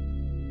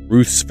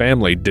 Ruth's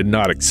family did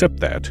not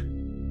accept that,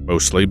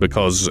 mostly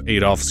because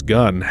Adolph's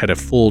gun had a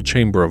full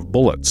chamber of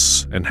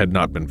bullets and had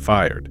not been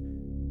fired,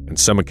 and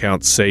some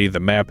accounts say the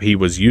map he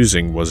was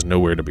using was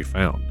nowhere to be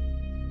found.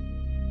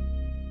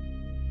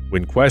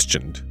 When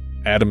questioned,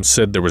 Adams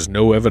said there was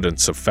no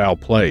evidence of foul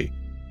play,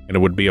 and it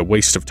would be a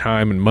waste of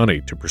time and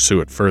money to pursue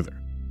it further.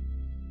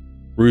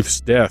 Ruth's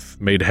death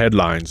made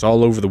headlines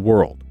all over the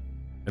world,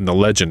 and the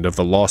legend of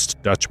the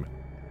lost Dutchman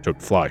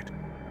took flight.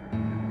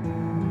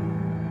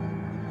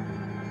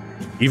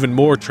 Even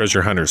more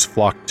treasure hunters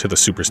flocked to the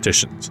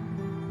superstitions,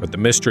 but the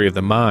mystery of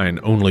the mine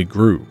only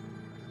grew.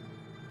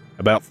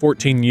 About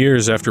 14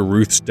 years after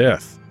Ruth's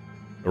death,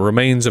 the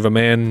remains of a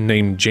man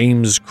named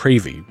James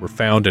Cravey were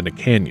found in a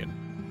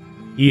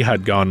canyon. He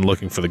had gone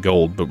looking for the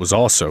gold, but was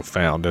also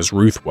found, as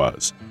Ruth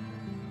was,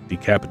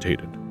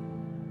 decapitated.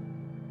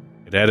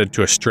 It added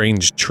to a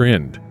strange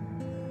trend,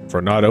 for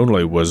not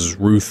only was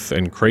Ruth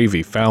and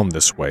Cravey found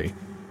this way,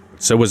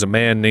 but so was a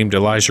man named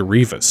Elijah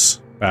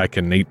Rivas back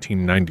in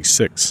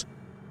 1896.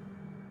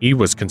 He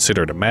was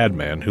considered a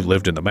madman who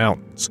lived in the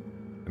mountains,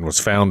 and was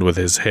found with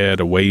his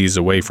head a ways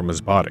away from his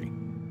body.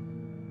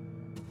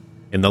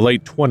 In the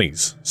late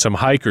 20s, some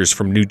hikers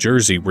from New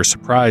Jersey were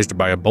surprised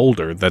by a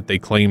boulder that they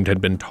claimed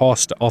had been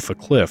tossed off a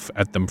cliff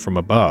at them from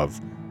above,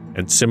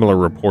 and similar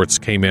reports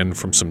came in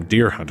from some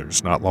deer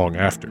hunters not long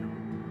after.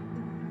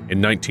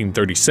 In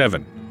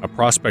 1937, a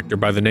prospector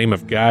by the name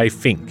of Guy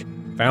Fink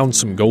found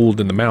some gold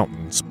in the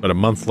mountains, but a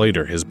month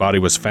later his body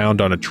was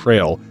found on a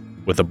trail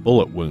with a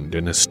bullet wound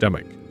in his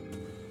stomach.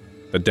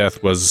 The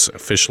death was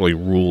officially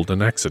ruled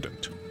an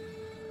accident.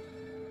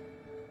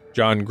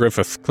 John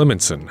Griffith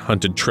Clemenson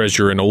hunted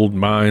treasure in old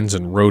mines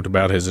and wrote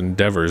about his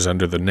endeavors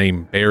under the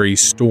name Barry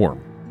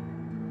Storm.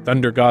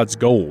 Thunder God's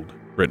Gold,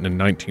 written in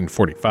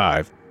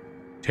 1945,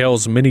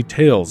 tells many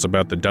tales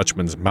about the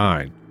Dutchman's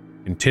mine,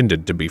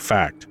 intended to be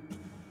fact.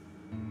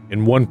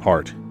 In one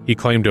part, he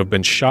claimed to have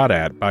been shot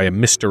at by a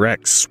Mr.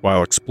 X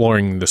while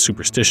exploring the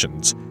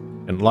superstitions,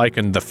 and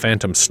likened the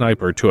phantom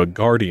sniper to a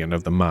guardian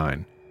of the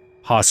mine,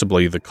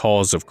 possibly the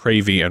cause of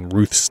Cravey and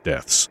Ruth's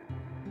deaths.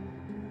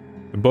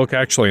 The book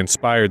actually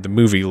inspired the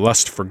movie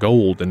Lust for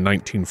Gold in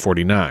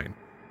 1949,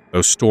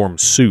 though Storm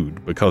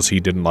sued because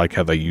he didn't like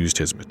how they used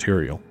his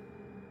material.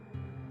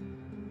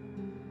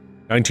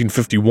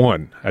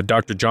 1951, a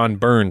Dr. John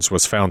Burns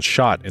was found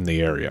shot in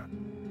the area,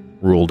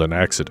 ruled an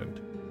accident.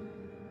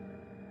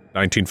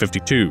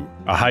 1952,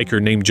 a hiker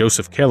named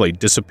Joseph Kelly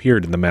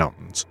disappeared in the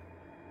mountains.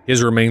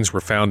 His remains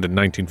were found in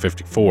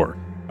 1954,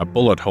 a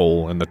bullet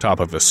hole in the top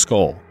of his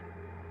skull,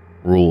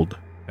 ruled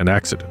an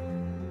accident.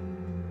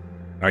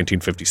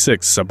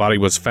 1956, a body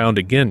was found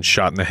again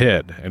shot in the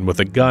head and with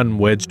a gun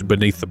wedged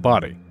beneath the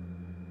body.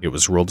 It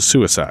was ruled a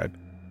suicide.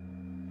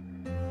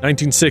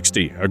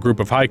 1960, a group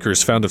of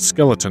hikers found a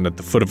skeleton at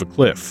the foot of a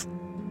cliff.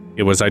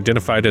 It was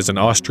identified as an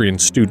Austrian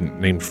student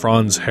named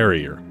Franz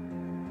Harrier.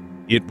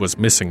 It was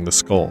missing the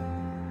skull.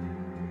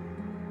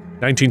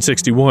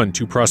 1961,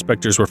 2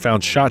 prospectors were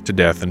found shot to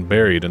death and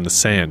buried in the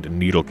sand in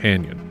Needle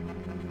Canyon.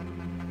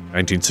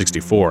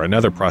 1964,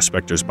 another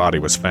prospector's body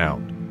was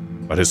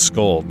found, but his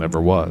skull never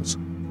was.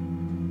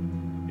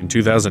 In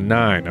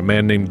 2009, a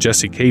man named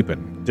Jesse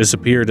Capon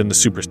disappeared in the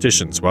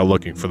superstitions while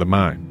looking for the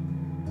mine.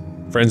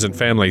 Friends and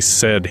family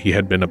said he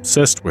had been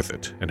obsessed with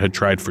it and had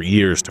tried for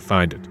years to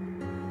find it.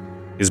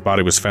 His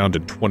body was found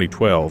in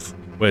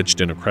 2012,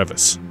 wedged in a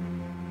crevice.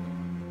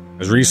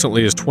 As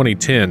recently as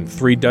 2010,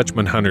 3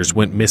 Dutchman hunters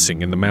went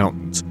missing in the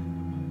mountains,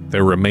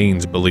 their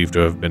remains believed to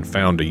have been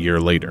found a year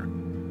later.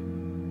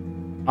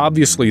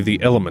 Obviously, the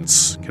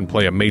elements can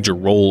play a major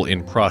role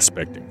in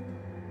prospecting,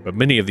 but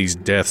many of these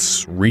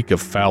deaths reek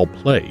of foul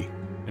play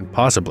and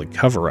possibly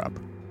cover-up.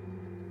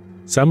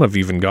 Some have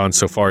even gone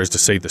so far as to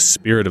say the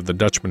spirit of the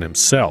Dutchman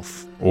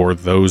himself, or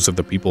those of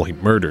the people he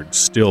murdered,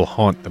 still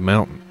haunt the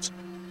mountains,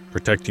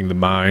 protecting the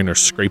mine or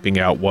scraping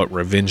out what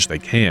revenge they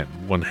can,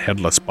 one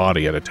headless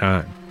body at a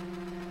time.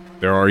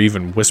 There are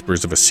even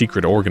whispers of a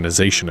secret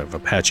organization of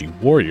Apache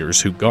warriors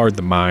who guard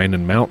the mine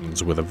and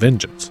mountains with a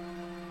vengeance.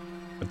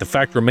 But the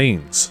fact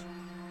remains,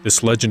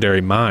 this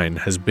legendary mine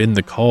has been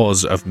the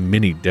cause of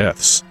many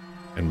deaths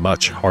and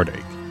much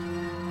heartache.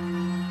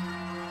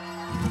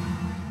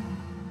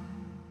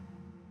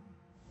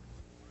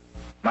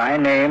 My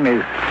name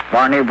is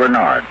Barney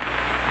Bernard.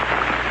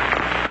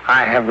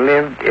 I have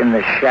lived in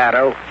the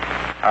shadow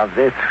of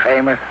this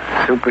famous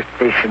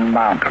Superstition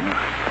Mountain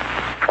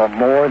for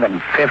more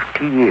than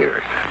 50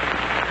 years.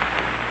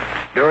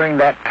 During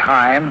that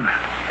time,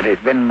 it has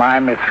been my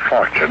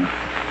misfortune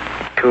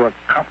to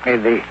accompany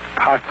the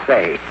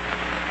posse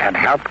and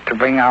help to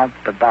bring out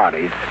the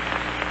bodies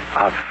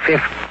of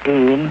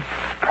 15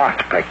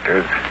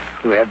 prospectors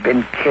who have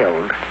been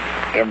killed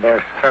in their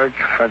search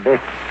for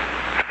this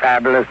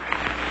fabulous,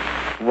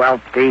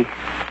 wealthy,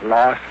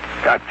 lost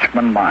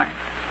Dutchman mine.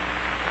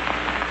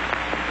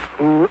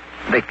 Who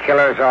the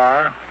killers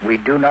are, we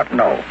do not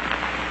know.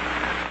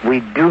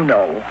 We do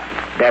know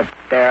that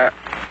there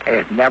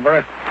is never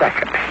a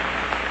second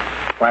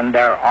when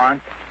there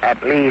aren't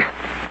at least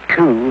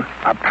 2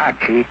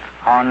 Apache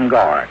on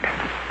guard.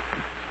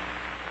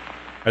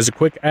 As a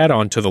quick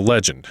add-on to the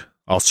legend,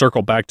 I'll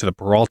circle back to the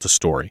Peralta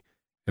story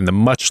and the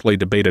muchly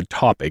debated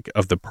topic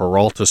of the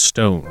Peralta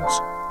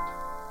stones.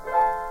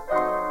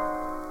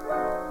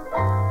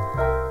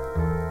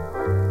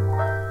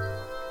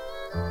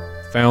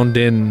 Found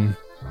in ...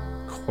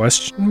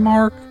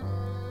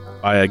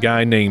 by a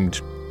guy named ...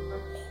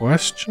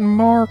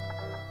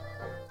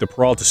 The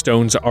Peralta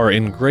stones are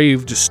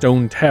engraved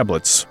stone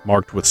tablets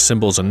marked with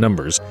symbols and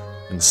numbers,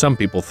 and some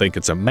people think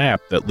it's a map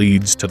that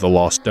leads to the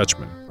Lost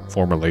Dutchman,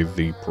 formerly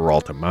the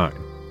Peralta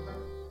mine.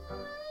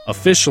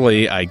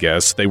 Officially, I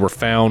guess, they were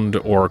found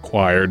or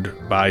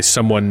acquired by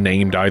someone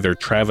named either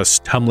Travis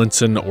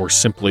Tumlinson or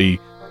simply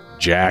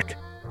Jack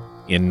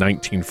in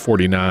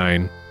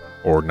 1949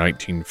 or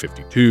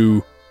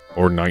 1952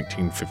 or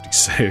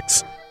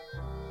 1956.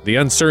 The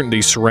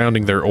uncertainty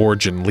surrounding their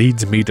origin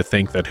leads me to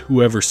think that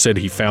whoever said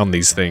he found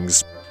these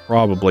things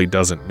probably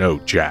doesn't know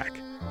jack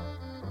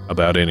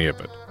about any of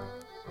it.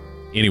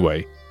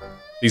 Anyway,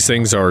 these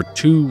things are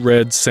 2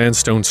 red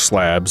sandstone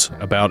slabs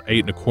about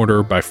 8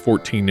 1/4 by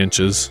 14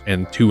 inches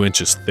and 2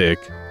 inches thick,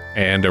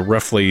 and a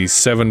roughly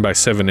 7 by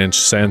 7 inch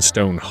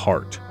sandstone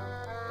heart.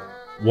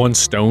 One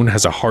stone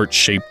has a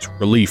heart-shaped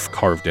relief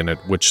carved in it,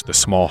 which the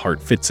small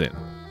heart fits in.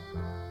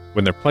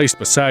 When they're placed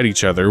beside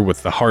each other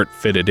with the heart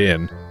fitted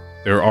in,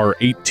 there are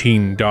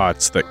 18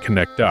 dots that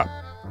connect up,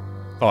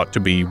 thought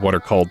to be what are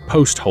called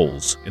post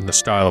holes in the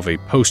style of a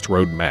post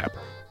road map,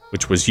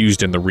 which was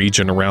used in the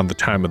region around the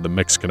time of the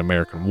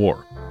Mexican-American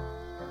War.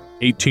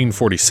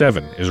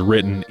 1847 is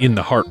written in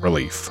the heart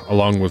relief,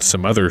 along with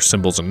some other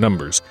symbols and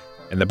numbers,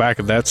 and the back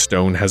of that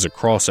stone has a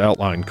cross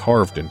outline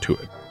carved into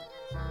it.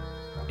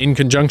 In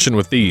conjunction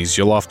with these,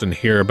 you'll often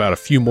hear about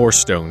a few more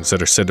stones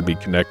that are said to be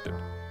connected.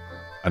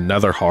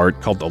 Another heart,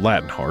 called the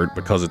Latin heart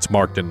because it's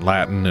marked in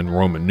Latin and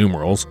Roman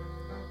numerals,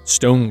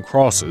 stone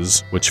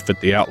crosses, which fit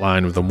the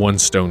outline of the one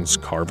stone's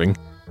carving,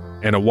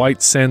 and a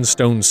white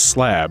sandstone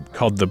slab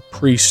called the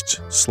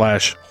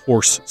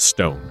priest/horse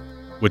stone,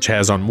 which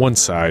has on one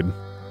side,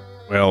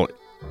 well,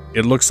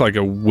 it looks like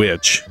a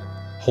witch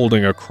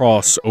holding a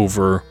cross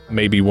over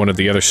maybe one of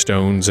the other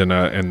stones and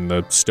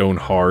the stone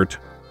heart,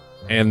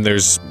 and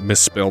there's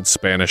misspelled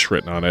Spanish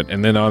written on it,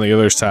 and then on the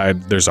other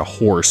side there's a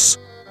horse,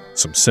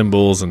 some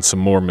symbols, and some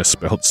more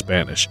misspelled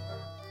Spanish.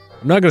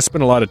 I'm not going to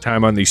spend a lot of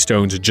time on these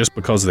stones just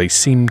because they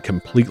seem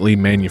completely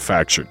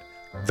manufactured,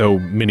 though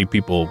many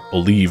people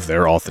believe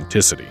their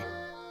authenticity.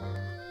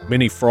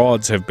 Many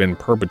frauds have been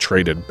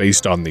perpetrated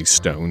based on these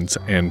stones,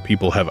 and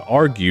people have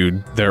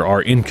argued there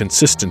are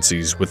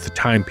inconsistencies with the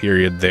time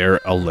period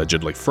they're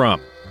allegedly from,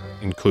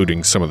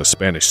 including some of the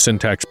Spanish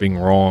syntax being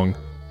wrong,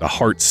 the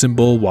heart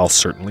symbol, while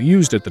certainly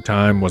used at the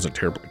time, wasn't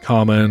terribly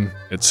common,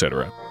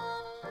 etc.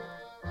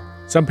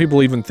 Some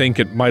people even think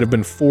it might have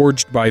been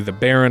forged by the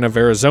Baron of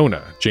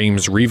Arizona,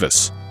 James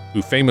Rivas,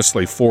 who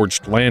famously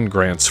forged land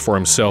grants for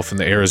himself in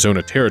the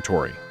Arizona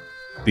Territory,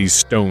 these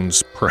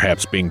stones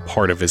perhaps being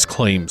part of his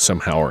claim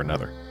somehow or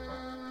another.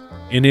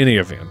 In any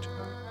event,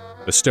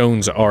 the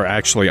stones are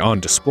actually on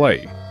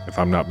display, if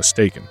I'm not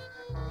mistaken,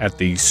 at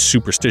the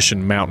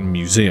Superstition Mountain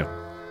Museum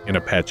in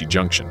Apache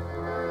Junction.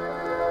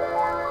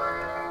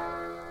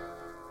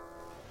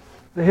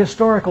 The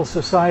Historical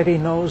Society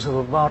knows of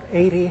about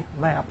 80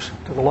 maps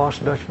to the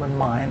Lost Dutchman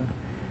mine.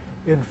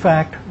 In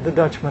fact, the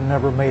Dutchman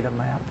never made a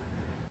map.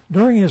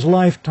 During his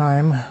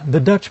lifetime,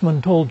 the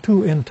Dutchman told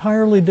 2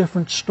 entirely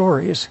different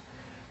stories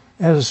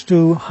as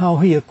to how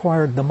he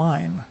acquired the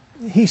mine.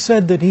 He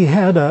said that he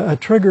had a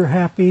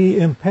trigger-happy,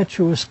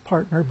 impetuous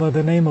partner by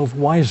the name of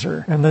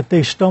Weiser, and that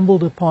they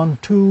stumbled upon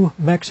 2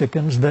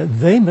 Mexicans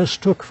that they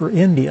mistook for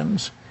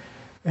Indians,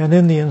 and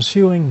in the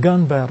ensuing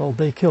gun battle,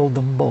 they killed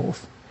them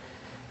both.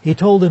 He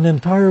told an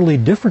entirely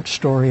different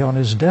story on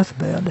his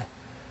deathbed.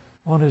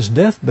 On his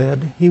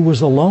deathbed, he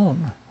was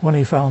alone when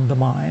he found the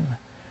mine,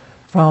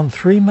 found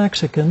 3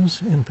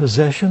 Mexicans in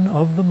possession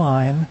of the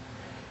mine,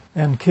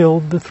 and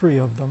killed the 3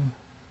 of them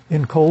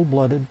in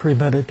cold-blooded,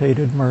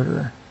 premeditated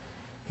murder.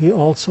 He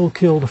also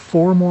killed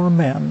 4 more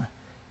men,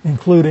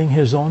 including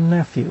his own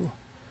nephew,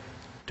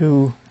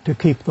 to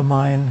keep the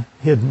mine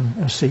hidden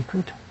a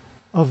secret.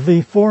 Of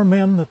the 4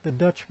 men that the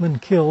Dutchman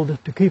killed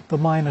to keep the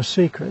mine a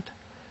secret,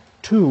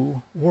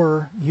 2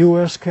 were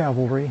U.S.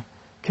 cavalry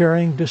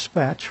carrying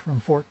dispatch from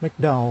Fort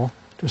McDowell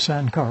to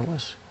San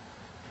Carlos.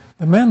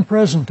 The men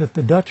present at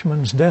the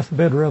Dutchman's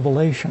deathbed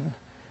revelation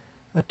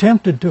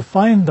attempted to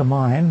find the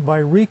mine by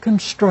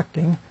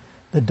reconstructing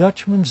the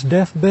Dutchman's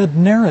deathbed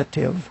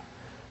narrative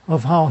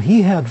of how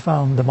he had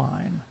found the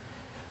mine.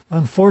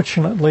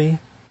 Unfortunately,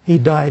 he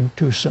died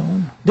too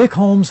soon. Dick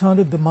Holmes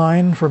hunted the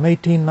mine from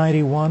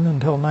 1891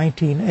 until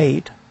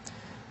 1908,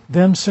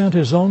 then sent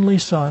his only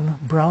son,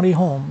 Brownie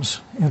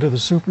Holmes, into the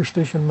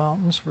Superstition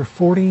Mountains for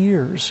 40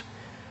 years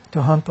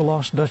to hunt the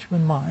Lost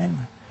Dutchman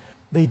mine.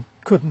 They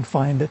couldn't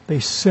find it. They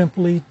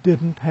simply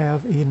didn't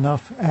have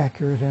enough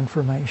accurate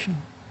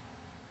information.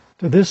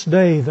 To this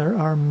day, there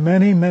are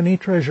many, many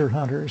treasure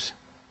hunters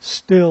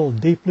still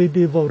deeply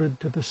devoted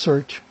to the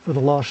search for the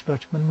Lost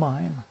Dutchman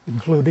mine,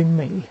 including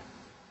me.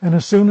 And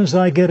as soon as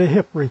I get a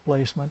hip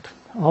replacement,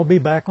 I'll be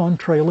back on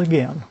trail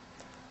again,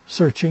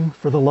 searching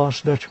for the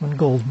Lost Dutchman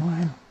gold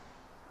mine.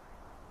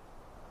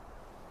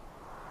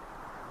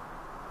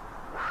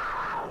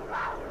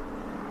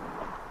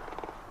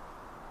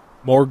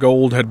 More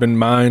gold had been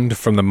mined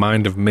from the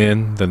mind of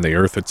men than the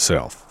earth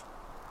itself.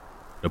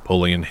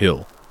 Napoleon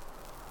Hill.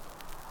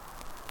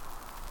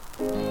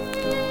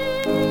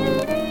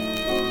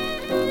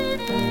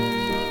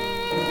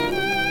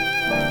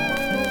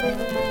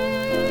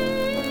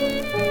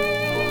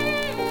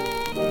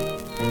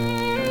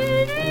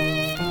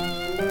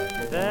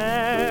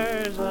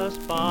 There's a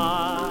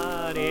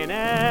spot in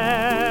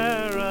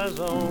Arizona,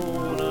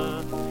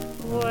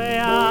 way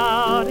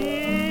out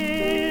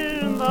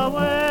in the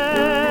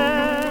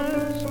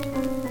west,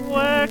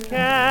 where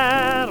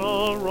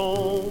cattle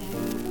roam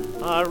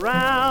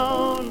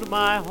around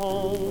my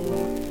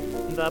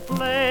home, the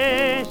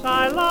place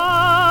I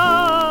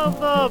love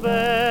the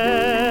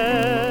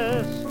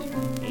best.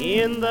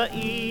 In the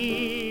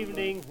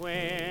evening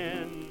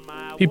when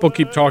my People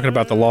keep talking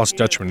about the Lost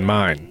Dutchman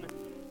mine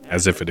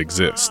as if it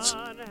exists.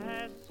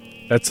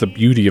 That's the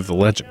beauty of the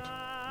legend.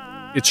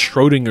 It's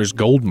Schrodinger's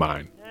gold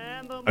mine.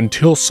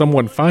 Until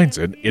someone finds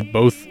it, it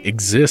both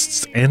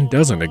exists and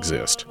doesn't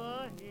exist.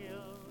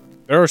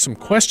 There are some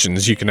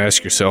questions you can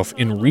ask yourself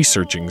in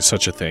researching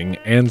such a thing,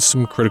 and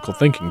some critical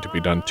thinking to be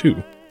done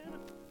too.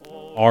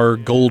 Are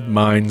gold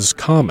mines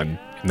common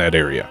in that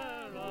area?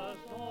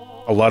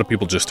 A lot of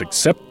people just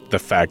accept the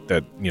fact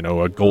that,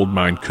 a gold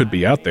mine could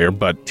be out there,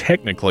 but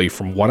technically,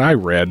 from what I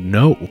read,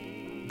 no.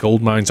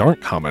 Gold mines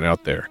aren't common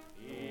out there.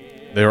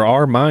 There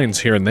are mines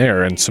here and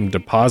there, and some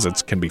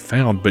deposits can be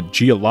found, but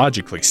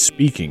geologically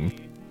speaking,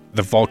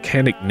 the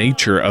volcanic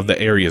nature of the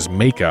area's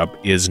makeup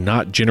is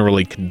not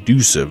generally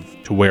conducive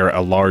to where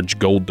a large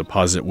gold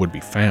deposit would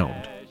be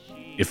found,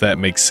 if that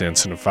makes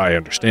sense and if I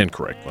understand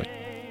correctly.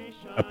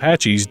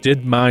 Apaches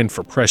did mine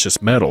for precious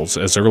metals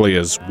as early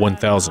as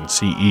 1000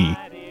 CE,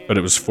 but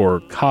it was for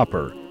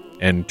copper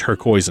and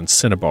turquoise and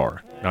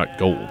cinnabar, not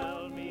gold.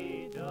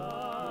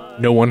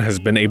 No one has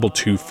been able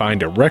to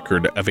find a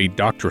record of a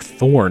Dr.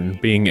 Thorne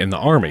being in the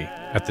Army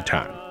at the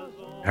time.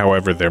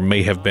 However, there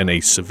may have been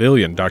a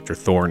civilian Dr.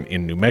 Thorne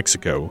in New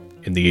Mexico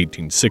in the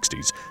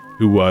 1860s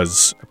who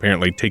was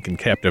apparently taken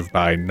captive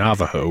by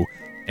Navajo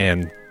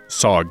and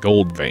saw a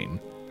gold vein,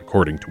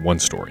 according to one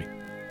story.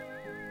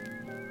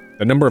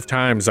 The number of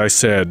times I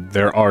said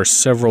there are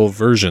several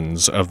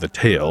versions of the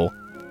tale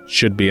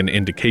should be an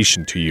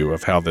indication to you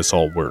of how this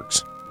all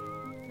works.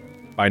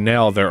 By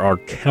now, there are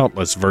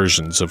countless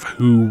versions of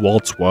who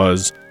Waltz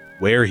was,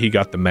 where he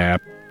got the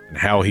map, and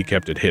how he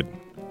kept it hidden.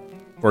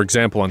 For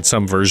example, in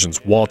some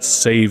versions, Waltz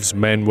saves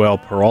Manuel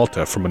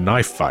Peralta from a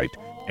knife fight,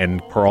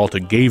 and Peralta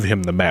gave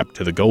him the map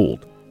to the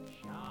gold.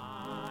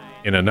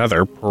 In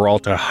another,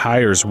 Peralta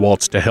hires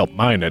Waltz to help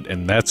mine it,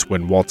 and that's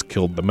when Waltz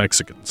killed the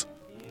Mexicans.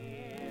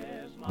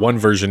 One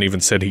version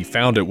even said he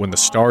found it when the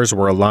stars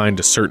were aligned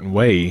a certain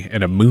way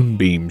and a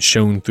moonbeam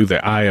shone through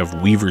the eye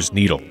of Weaver's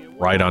needle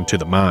right onto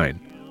the mine.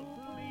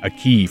 A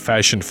key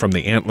fashioned from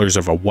the antlers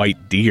of a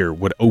white deer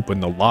would open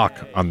the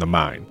lock on the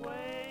mine.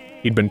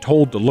 He'd been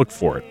told to look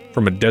for it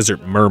from a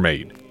desert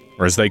mermaid,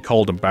 or as they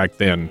called them back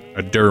then,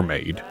 a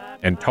dermaid,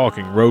 and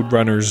talking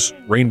roadrunners,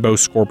 rainbow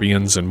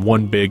scorpions, and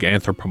one big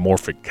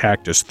anthropomorphic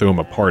cactus threw him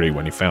a party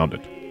when he found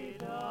it.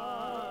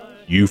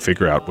 You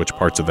figure out which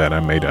parts of that I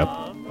made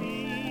up.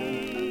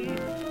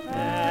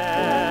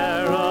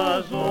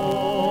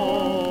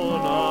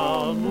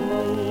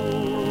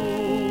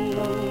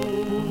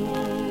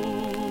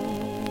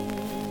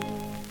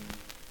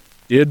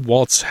 Did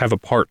Waltz have a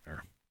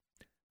partner?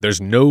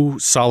 There's no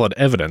solid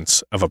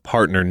evidence of a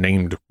partner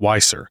named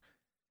Weiser,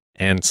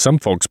 and some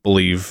folks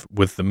believe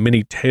with the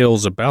many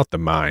tales about the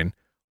mine,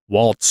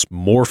 Waltz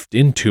morphed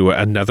into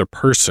another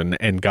person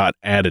and got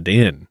added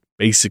in,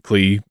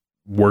 basically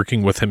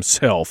working with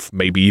himself,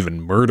 maybe even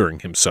murdering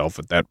himself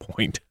at that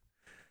point.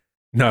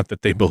 Not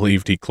that they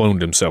believed he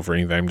cloned himself or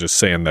anything, I'm just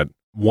saying that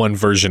one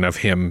version of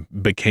him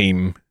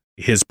became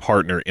his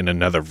partner in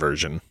another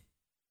version.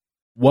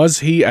 Was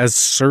he as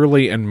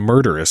surly and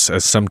murderous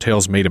as some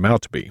tales made him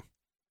out to be?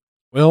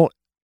 Well,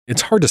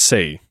 it's hard to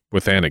say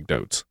with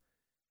anecdotes.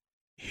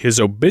 His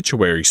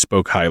obituary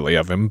spoke highly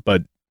of him,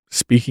 but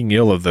speaking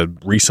ill of the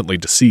recently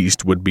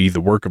deceased would be the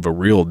work of a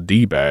real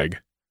D-bag.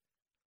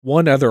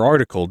 One other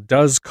article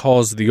does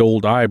cause the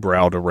old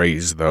eyebrow to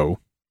raise, though.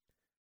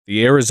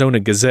 The Arizona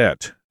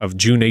Gazette of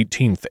June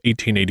 18,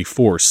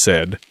 1884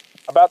 said,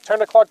 About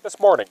 10 o'clock this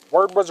morning,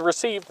 word was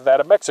received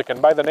that a Mexican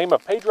by the name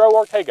of Pedro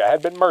Ortega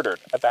had been murdered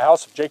at the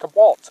house of Jacob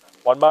Waltz,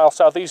 1 mile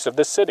southeast of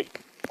this city.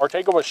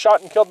 Ortega was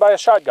shot and killed by a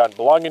shotgun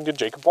belonging to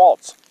Jacob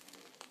Waltz.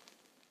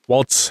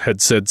 Waltz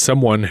had said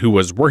someone who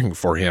was working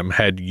for him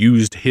had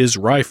used his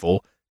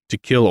rifle to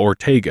kill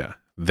Ortega,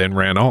 then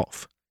ran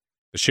off.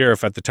 The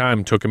sheriff at the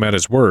time took him at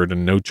his word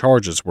and no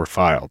charges were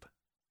filed.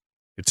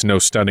 It's no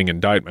stunning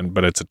indictment,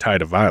 but it's a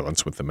tide of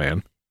violence with the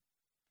man.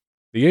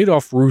 The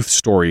Adolph Ruth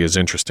story is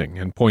interesting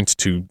and points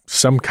to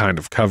some kind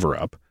of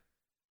cover-up.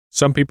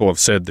 Some people have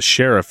said the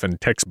sheriff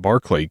and Tex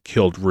Barclay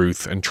killed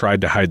Ruth and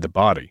tried to hide the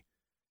body.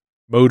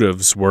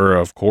 Motives were,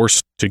 of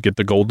course, to get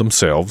the gold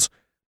themselves,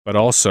 but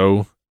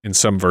also, in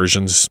some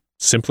versions,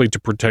 simply to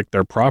protect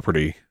their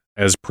property,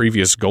 as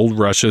previous gold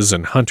rushes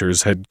and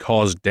hunters had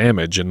caused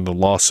damage and the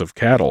loss of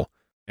cattle,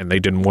 and they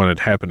didn't want it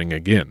happening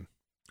again,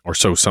 or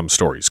so some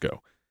stories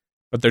go.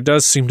 But there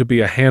does seem to be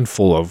a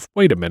handful of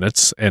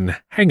wait-a-minutes and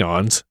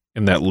hang-ons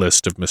in that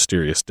list of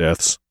mysterious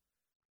deaths.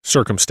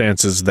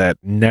 Circumstances that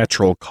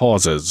natural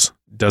causes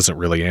doesn't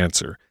really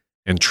answer,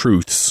 and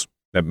truths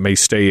that may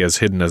stay as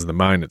hidden as the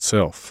mine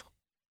itself.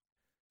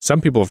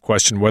 Some people have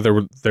questioned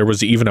whether there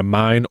was even a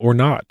mine or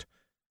not.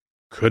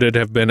 Could it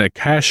have been a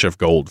cache of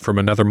gold from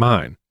another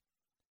mine?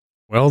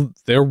 Well,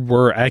 there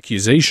were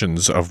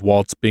accusations of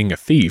Waltz being a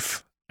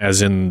thief,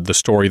 as in the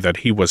story that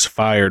he was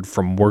fired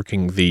from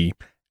working the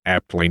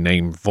aptly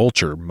named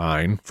Vulture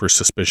mine for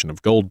suspicion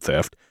of gold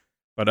theft,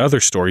 but other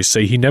stories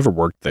say he never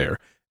worked there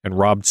and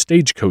robbed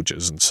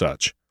stagecoaches and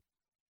such.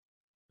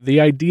 The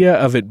idea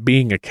of it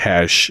being a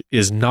cache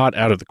is not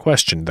out of the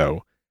question,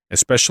 though,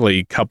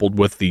 especially coupled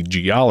with the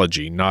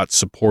geology not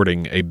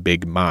supporting a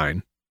big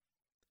mine.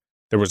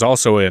 There was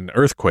also an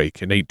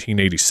earthquake in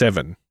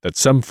 1887 that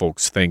some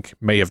folks think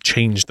may have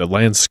changed the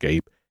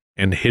landscape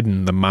and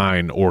hidden the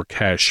mine or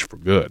cache for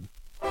good.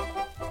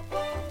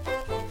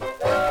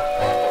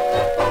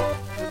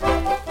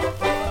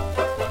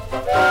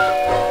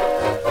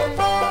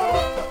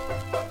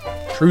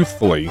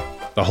 Truthfully,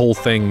 the whole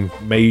thing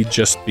may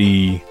just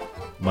be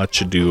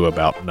much ado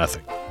about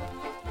nothing.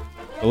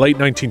 The late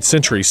 19th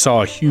century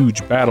saw a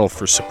huge battle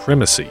for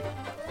supremacy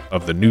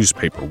of the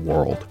newspaper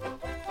world.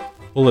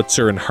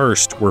 Pulitzer and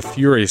Hearst were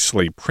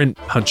furiously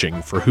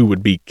print-punching for who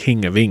would be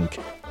king of ink,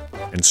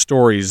 and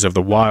stories of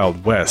the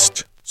Wild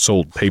West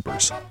sold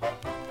papers.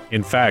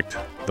 In fact,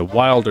 the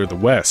wilder the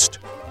West,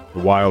 the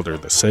wilder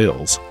the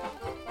sales.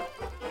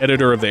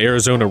 Editor of the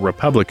Arizona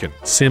Republican,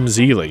 Sim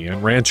Zeeley,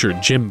 and rancher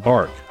Jim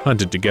Bark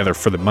hunted together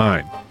for the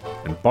mine,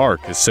 and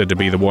Bark is said to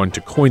be the one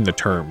to coin the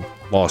term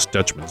Lost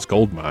Dutchman's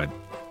gold mine.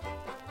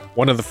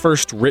 One of the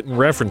first written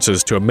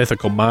references to a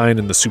mythical mine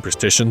in the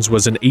superstitions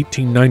was in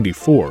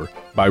 1894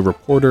 by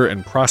reporter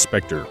and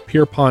prospector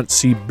Pierpont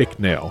C.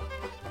 Bicknell.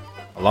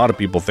 A lot of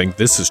people think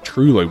this is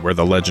truly where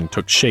the legend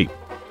took shape,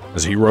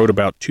 as he wrote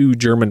about 2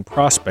 German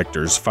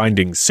prospectors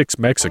finding 6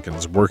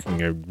 Mexicans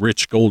working a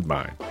rich gold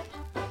mine.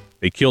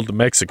 They killed the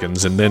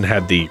Mexicans and then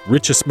had the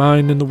richest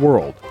mine in the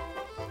world,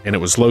 and it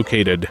was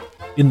located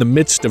in the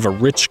midst of a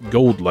rich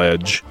gold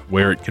ledge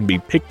where it can be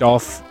picked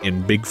off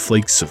in big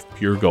flakes of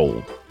pure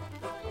gold.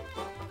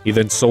 He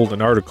then sold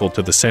an article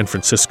to the San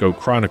Francisco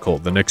Chronicle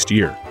the next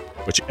year,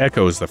 which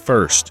echoes the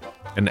first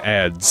and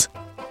adds,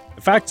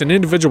 "The facts and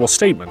individual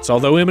statements,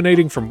 although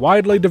emanating from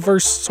widely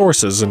diverse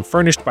sources and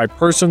furnished by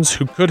persons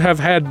who could have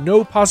had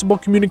no possible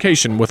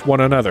communication with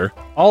one another,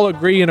 all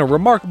agree in a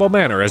remarkable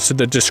manner as to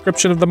the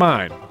description of the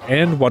mine,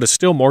 and, what is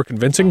still more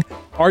convincing,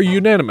 are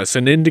unanimous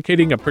in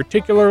indicating a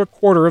particular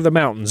quarter of the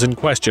mountains in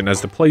question as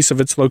the place of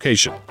its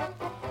location."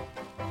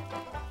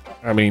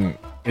 I mean,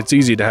 it's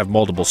easy to have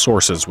multiple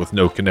sources with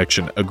no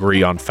connection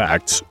agree on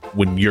facts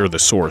when you're the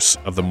source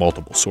of the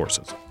multiple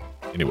sources.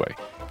 Anyway,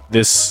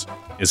 this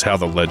is how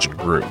the legend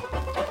grew.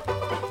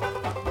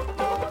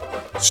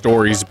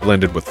 Stories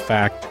blended with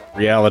fact,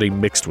 reality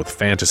mixed with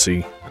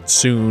fantasy, and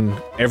soon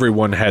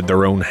everyone had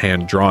their own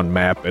hand-drawn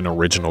map and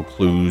original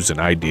clues and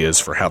ideas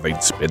for how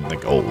they'd spin the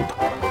gold.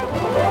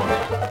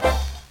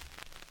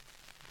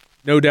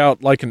 No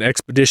doubt, like an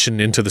expedition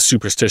into the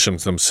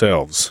superstitions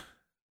themselves,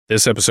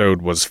 this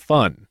episode was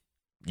fun,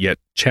 yet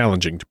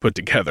challenging to put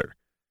together.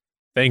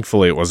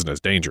 Thankfully, it wasn't as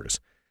dangerous.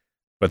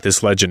 But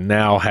this legend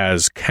now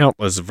has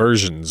countless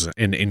versions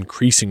and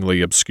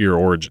increasingly obscure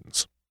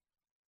origins.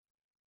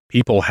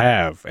 People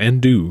have, and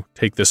do,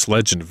 take this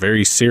legend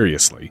very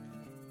seriously,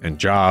 and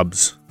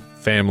jobs,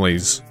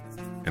 families,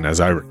 and as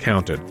I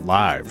recounted,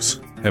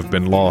 lives have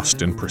been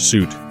lost in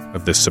pursuit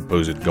of this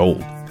supposed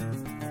gold.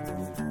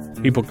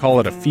 People call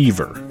it a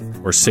fever,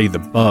 or say the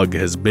bug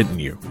has bitten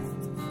you.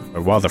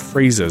 But while the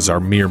phrases are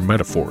mere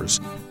metaphors,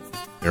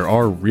 there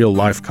are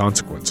real-life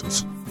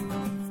consequences.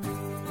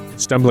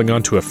 Stumbling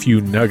onto a few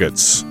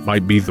nuggets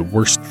might be the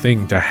worst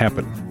thing to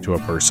happen to a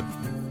person.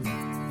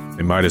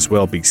 They might as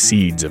well be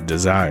seeds of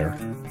desire,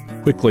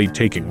 quickly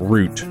taking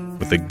root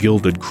with a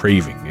gilded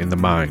craving in the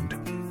mind.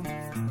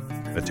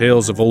 The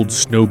tales of old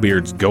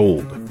Snowbeard's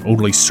gold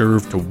only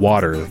serve to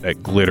water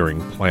that glittering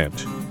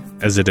plant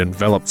as it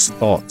envelops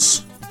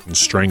thoughts and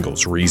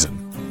strangles reason.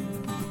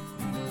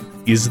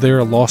 is there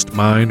a lost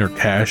mine or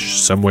cache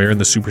somewhere in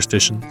the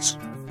superstitions?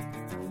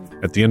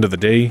 At the end of the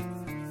day,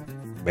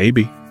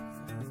 maybe.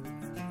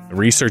 The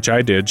research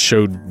I did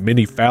showed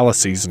many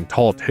fallacies and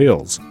tall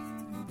tales,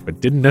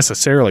 but didn't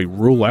necessarily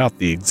rule out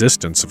the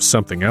existence of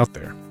something out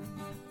there.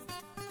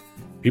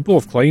 People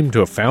have claimed to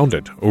have found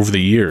it over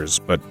the years,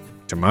 but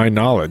to my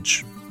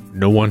knowledge,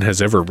 no one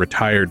has ever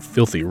retired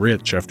filthy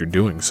rich after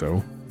doing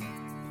so.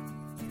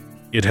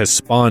 It has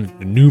spawned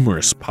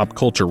numerous pop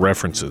culture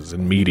references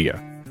in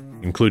media,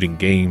 including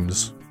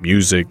games,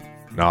 music,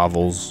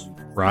 novels,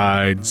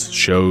 rides,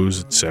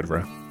 shows,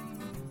 etc.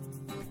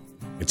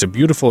 It's a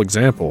beautiful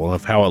example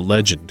of how a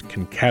legend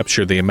can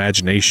capture the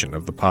imagination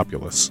of the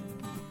populace.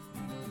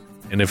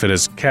 And if it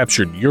has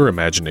captured your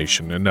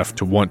imagination enough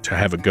to want to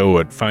have a go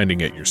at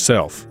finding it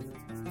yourself,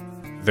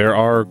 there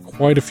are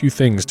quite a few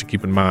things to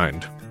keep in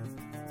mind.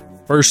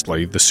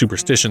 Firstly, the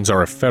superstitions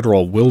are a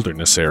federal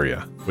wilderness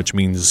area, which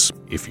means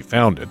if you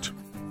found it,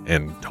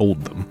 and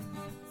told them,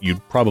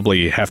 you'd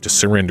probably have to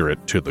surrender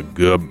it to the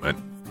government.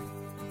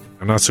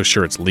 I'm not so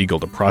sure it's legal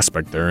to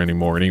prospect there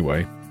anymore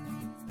anyway.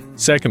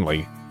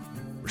 Secondly,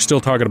 we're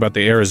still talking about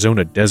the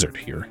Arizona desert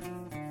here.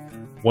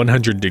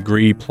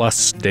 100-degree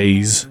plus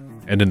days,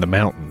 and in the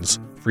mountains,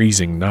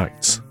 freezing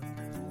nights.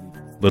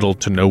 Little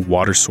to no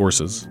water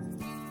sources.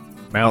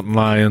 Mountain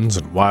lions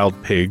and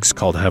wild pigs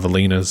called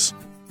javelinas.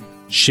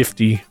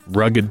 Shifty,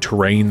 rugged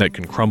terrain that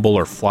can crumble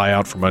or fly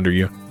out from under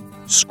you.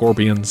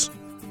 Scorpions,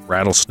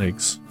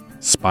 rattlesnakes,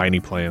 spiny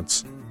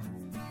plants.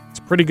 It's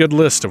a pretty good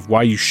list of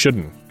why you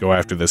shouldn't go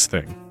after this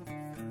thing.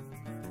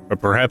 But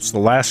perhaps the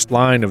last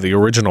line of the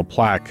original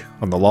plaque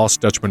on the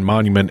Lost Dutchman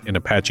monument in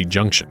Apache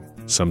Junction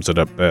sums it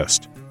up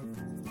best.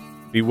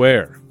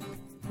 Beware,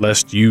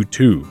 lest you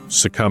too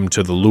succumb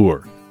to the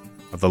lure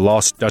of the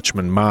Lost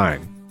Dutchman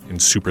mine in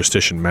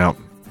Superstition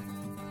Mountain.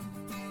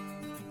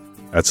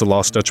 That's a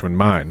Lost Dutchman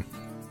mine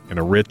in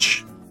a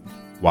rich,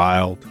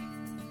 wild,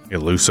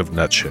 elusive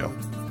nutshell.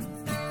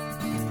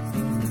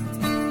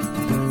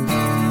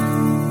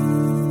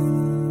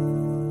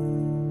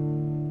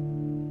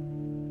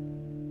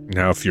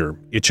 Now, if you're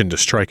itching to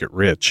strike it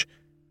rich,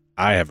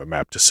 I have a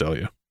map to sell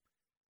you.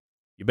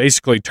 You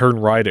basically turn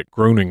right at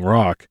Groaning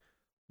Rock,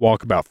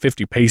 walk about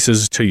 50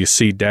 paces till you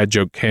see Dad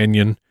Joke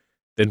Canyon,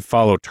 then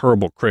follow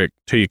Terrible Creek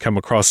till you come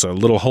across a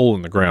little hole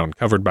in the ground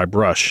covered by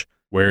brush,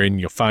 wherein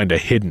you'll find a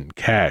hidden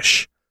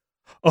cache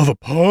of a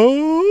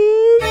puns.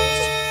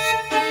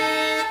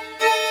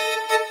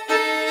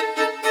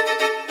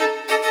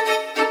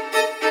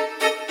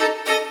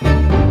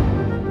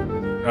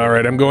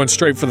 Alright, I'm going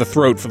straight for the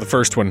throat for the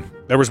first one.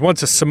 There was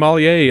once a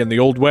sommelier in the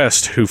Old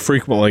West who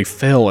frequently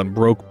fell and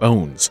broke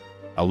bones.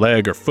 A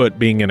leg or foot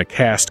being in a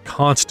cast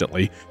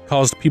constantly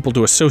caused people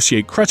to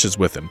associate crutches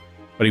with him,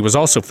 but he was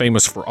also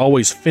famous for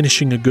always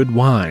finishing a good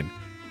wine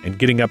and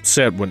getting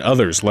upset when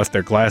others left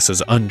their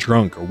glasses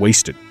undrunk or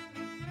wasted.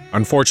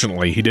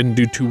 Unfortunately, he didn't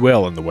do too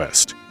well in the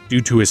West,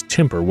 due to his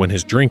temper when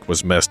his drink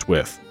was messed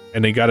with,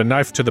 and he got a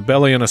knife to the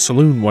belly in a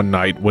saloon one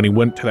night when he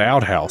went to the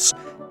outhouse,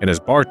 and his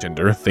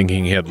bartender,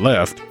 thinking he had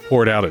left,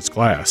 poured out his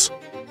glass.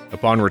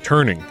 Upon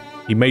returning,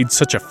 he made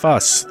such a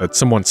fuss that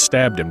someone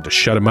stabbed him to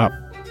shut him up,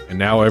 and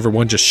now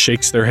everyone just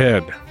shakes their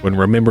head when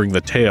remembering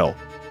the tale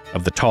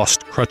of the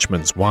tossed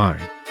crutchman's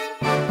wine.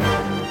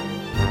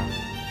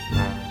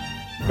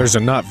 There's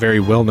a not very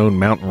well-known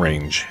mountain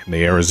range in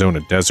the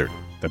Arizona desert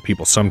that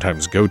people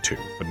sometimes go to,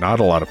 but not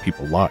a lot of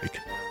people like.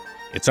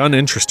 It's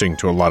uninteresting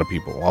to a lot of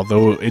people,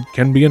 although it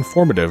can be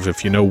informative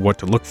if you know what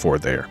to look for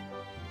there.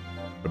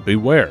 But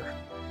beware,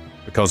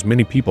 because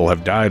many people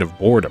have died of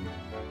boredom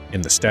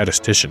in the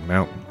Statistician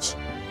Mountains.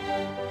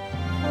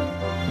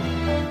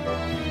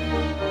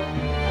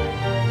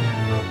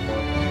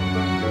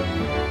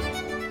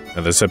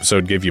 Now, this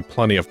episode gave you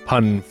plenty of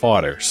pun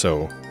fodder,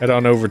 so head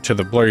on over to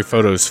the Blurry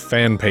Photos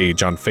fan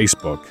page on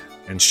Facebook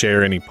and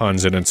share any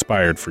puns it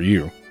inspired for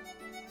you.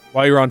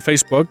 While you're on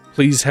Facebook,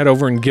 please head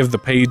over and give the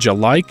page a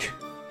like,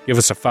 give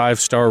us a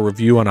 5-star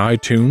review on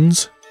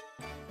iTunes,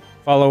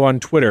 follow on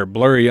Twitter,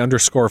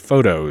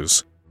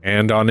 blurry_photos,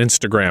 and on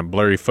Instagram,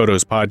 Blurry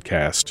Photos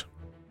Podcast.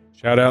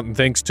 Shout out and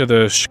thanks to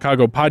the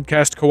Chicago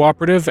Podcast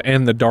Cooperative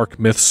and the Dark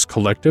Myths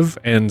Collective.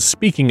 And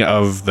speaking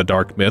of the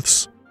Dark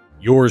Myths,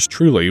 yours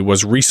truly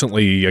was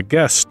recently a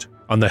guest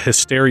on the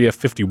Hysteria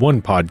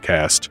 51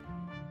 podcast.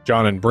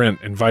 John and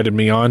Brent invited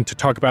me on to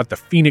talk about the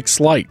Phoenix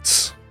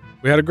Lights.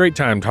 We had a great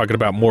time talking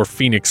about more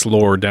Phoenix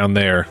lore down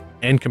there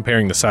and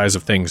comparing the size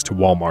of things to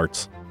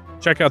Walmart's.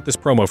 Check out this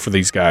promo for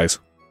these guys.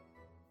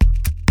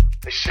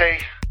 They say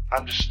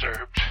I'm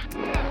disturbed.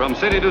 From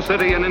city to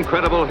city, an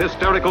incredible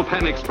hysterical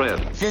panic spread.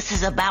 This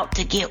is about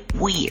to get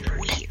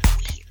weird.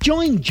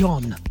 Join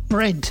John,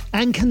 Brent,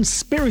 and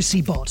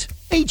Conspiracy Bot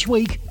each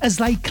week as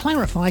they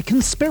clarify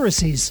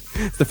conspiracies.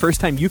 It's the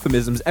first time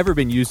euphemism's ever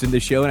been used in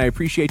this show, and I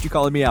appreciate you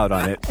calling me out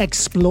on it.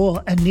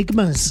 Explore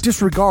enigmas.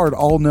 Disregard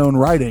all known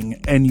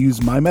writing and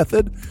use my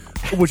method,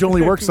 which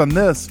only works on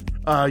this.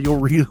 You'll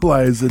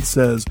realize it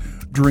says,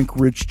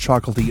 soft-drink-rich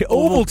chocolatey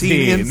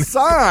Ovaltine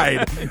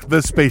inside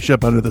the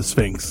spaceship under the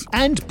Sphinx.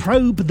 And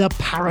probe the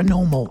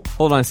paranormal.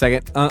 Hold on a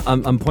second.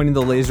 I'm pointing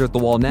the laser at the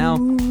wall now.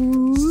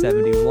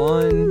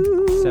 71,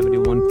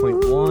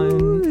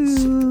 71.1,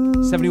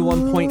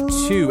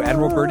 71.2.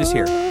 Admiral Byrd is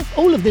here.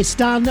 All of this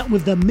done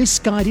with the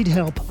misguided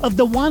help of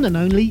the one and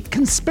only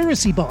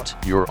Conspiracy Bot.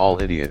 You're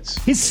all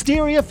idiots.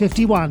 Hysteria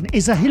 51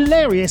 is a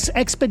hilarious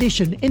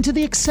expedition into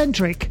the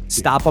eccentric.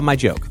 Stop on my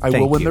joke. I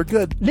will when they're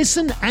good.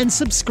 Listen and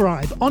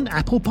subscribe on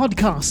Apple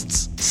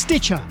Podcasts,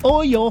 Stitcher,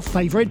 or your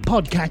favorite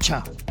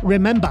podcatcher.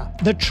 Remember,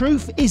 the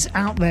truth is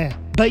out there,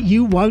 but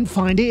you won't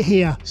find it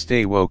here.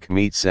 Stay woke,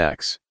 meet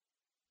sex.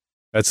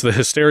 That's the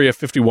Hysteria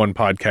 51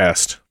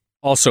 podcast,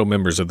 also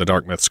members of the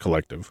Dark Myths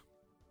Collective.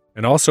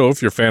 And also,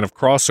 if you're a fan of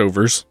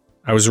crossovers,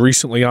 I was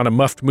recently on a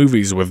Muffed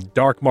Movies with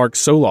Dark Mark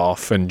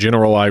Soloff and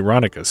General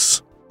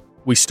Ironicus.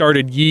 We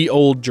started Ye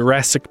Old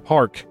Jurassic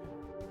Park,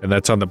 and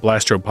that's on the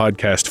Blastro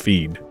podcast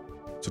feed.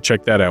 So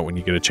check that out when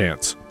you get a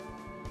chance.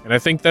 And I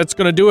think that's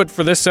going to do it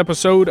for this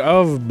episode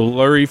of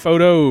Blurry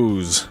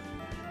Photos.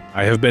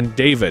 I have been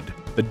David,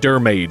 the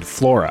Dermaid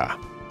Flora.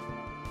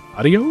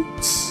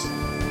 Adios.